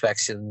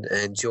satisfaction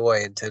and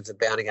joy in terms of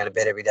bounding out of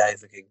bed every day and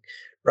thinking,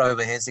 rubbing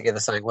my hands together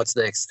saying, what's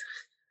next?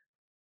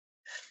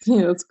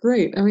 Yeah, that's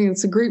great. I mean,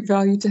 it's a great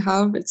value to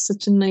have. It's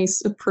such a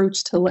nice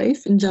approach to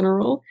life in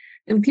general.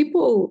 And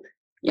people,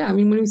 yeah, I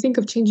mean, when we think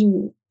of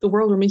changing the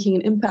world or making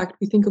an impact,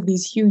 we think of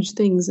these huge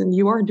things, and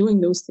you are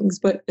doing those things.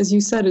 But as you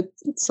said,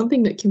 it's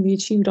something that can be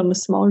achieved on a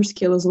smaller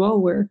scale as well,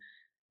 where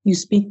you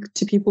speak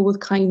to people with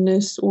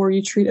kindness, or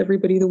you treat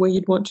everybody the way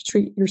you'd want to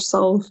treat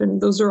yourself.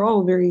 And those are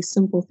all very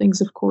simple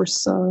things, of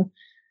course.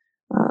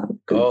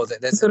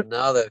 That's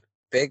another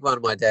big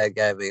one my dad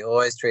gave me.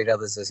 Always treat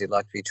others as you'd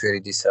like to be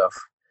treated yourself.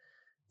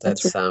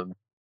 That's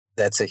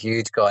a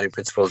huge guiding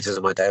principle in terms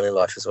of my daily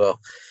life as well.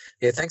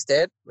 Yeah, thanks,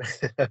 Dad,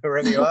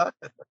 wherever you are.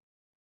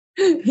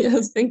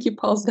 Yes, thank you,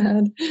 Paul's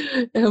dad.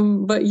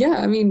 But yeah,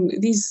 I mean,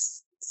 these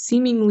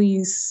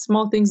seemingly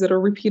small things that are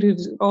repeated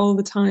all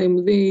the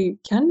time, they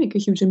can make a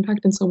huge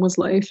impact in someone's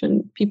life,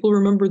 and people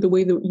remember the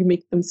way that you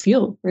make them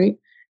feel, right?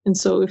 And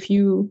so if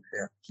you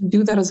can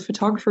do that as a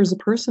photographer, as a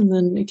person,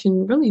 then it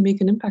can really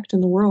make an impact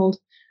in the world.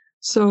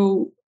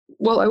 So,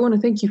 well, I want to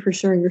thank you for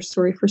sharing your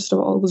story, first of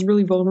all. It was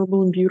really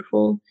vulnerable and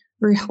beautiful,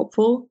 very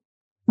helpful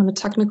on a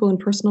technical and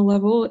personal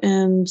level,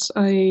 and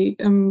I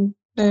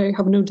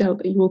have no doubt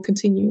that you will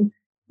continue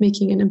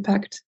making an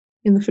impact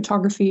in the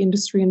photography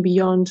industry and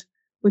beyond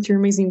with your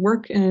amazing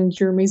work and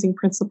your amazing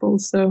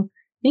principles. So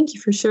thank you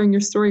for sharing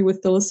your story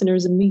with the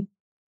listeners and me.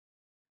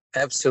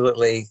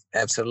 Absolutely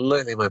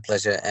my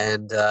pleasure.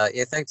 And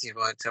thank you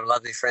to our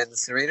lovely friend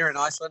Serena in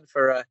Iceland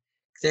for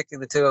connecting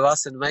the two of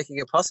us and making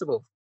it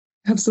possible.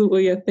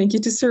 Absolutely, yeah. Thank you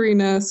to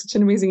Serena. Such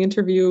an amazing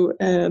interview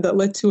that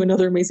led to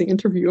another amazing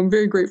interview. I'm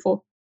very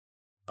grateful.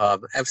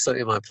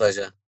 Absolutely my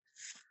pleasure.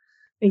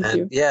 Thank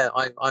you. Yeah,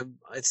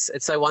 it's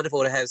so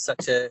wonderful to have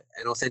such an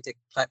authentic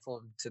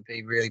platform to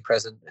be really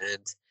present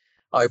and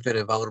open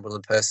and vulnerable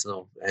and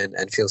personal and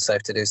feel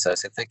safe to do so.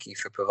 So thank you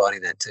for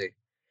providing that too.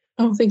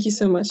 Oh, thank you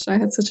so much. I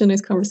had such a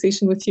nice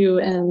conversation with you,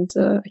 and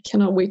I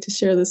cannot wait to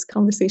share this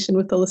conversation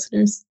with the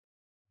listeners.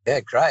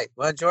 Yeah, great.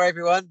 Well, enjoy,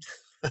 everyone.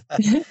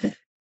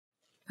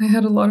 I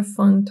had a lot of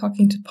fun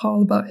talking to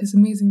Paul about his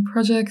amazing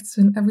projects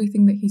and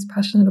everything that he's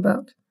passionate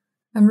about.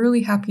 I'm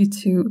really happy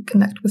to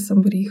connect with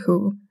somebody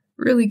who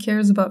really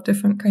cares about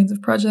different kinds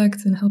of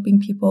projects and helping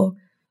people,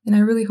 and I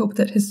really hope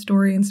that his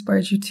story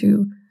inspires you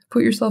to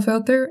put yourself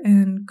out there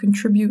and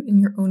contribute in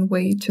your own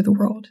way to the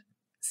world.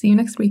 See you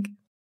next week.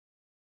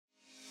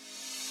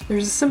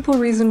 There's a simple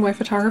reason why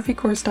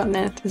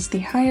photographycourse.net is the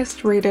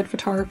highest rated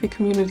photography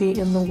community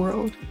in the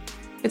world.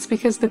 It's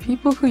because the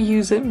people who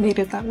use it made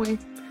it that way.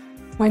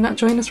 Why not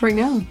join us right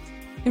now?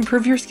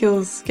 Improve your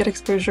skills, get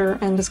exposure,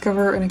 and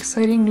discover an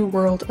exciting new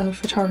world of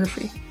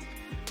photography.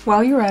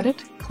 While you're at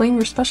it, claim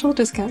your special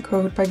discount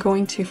code by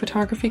going to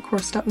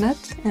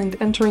photographycourse.net and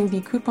entering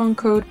the coupon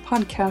code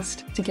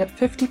PODCAST to get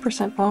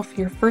 50% off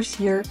your first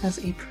year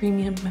as a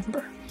premium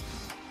member.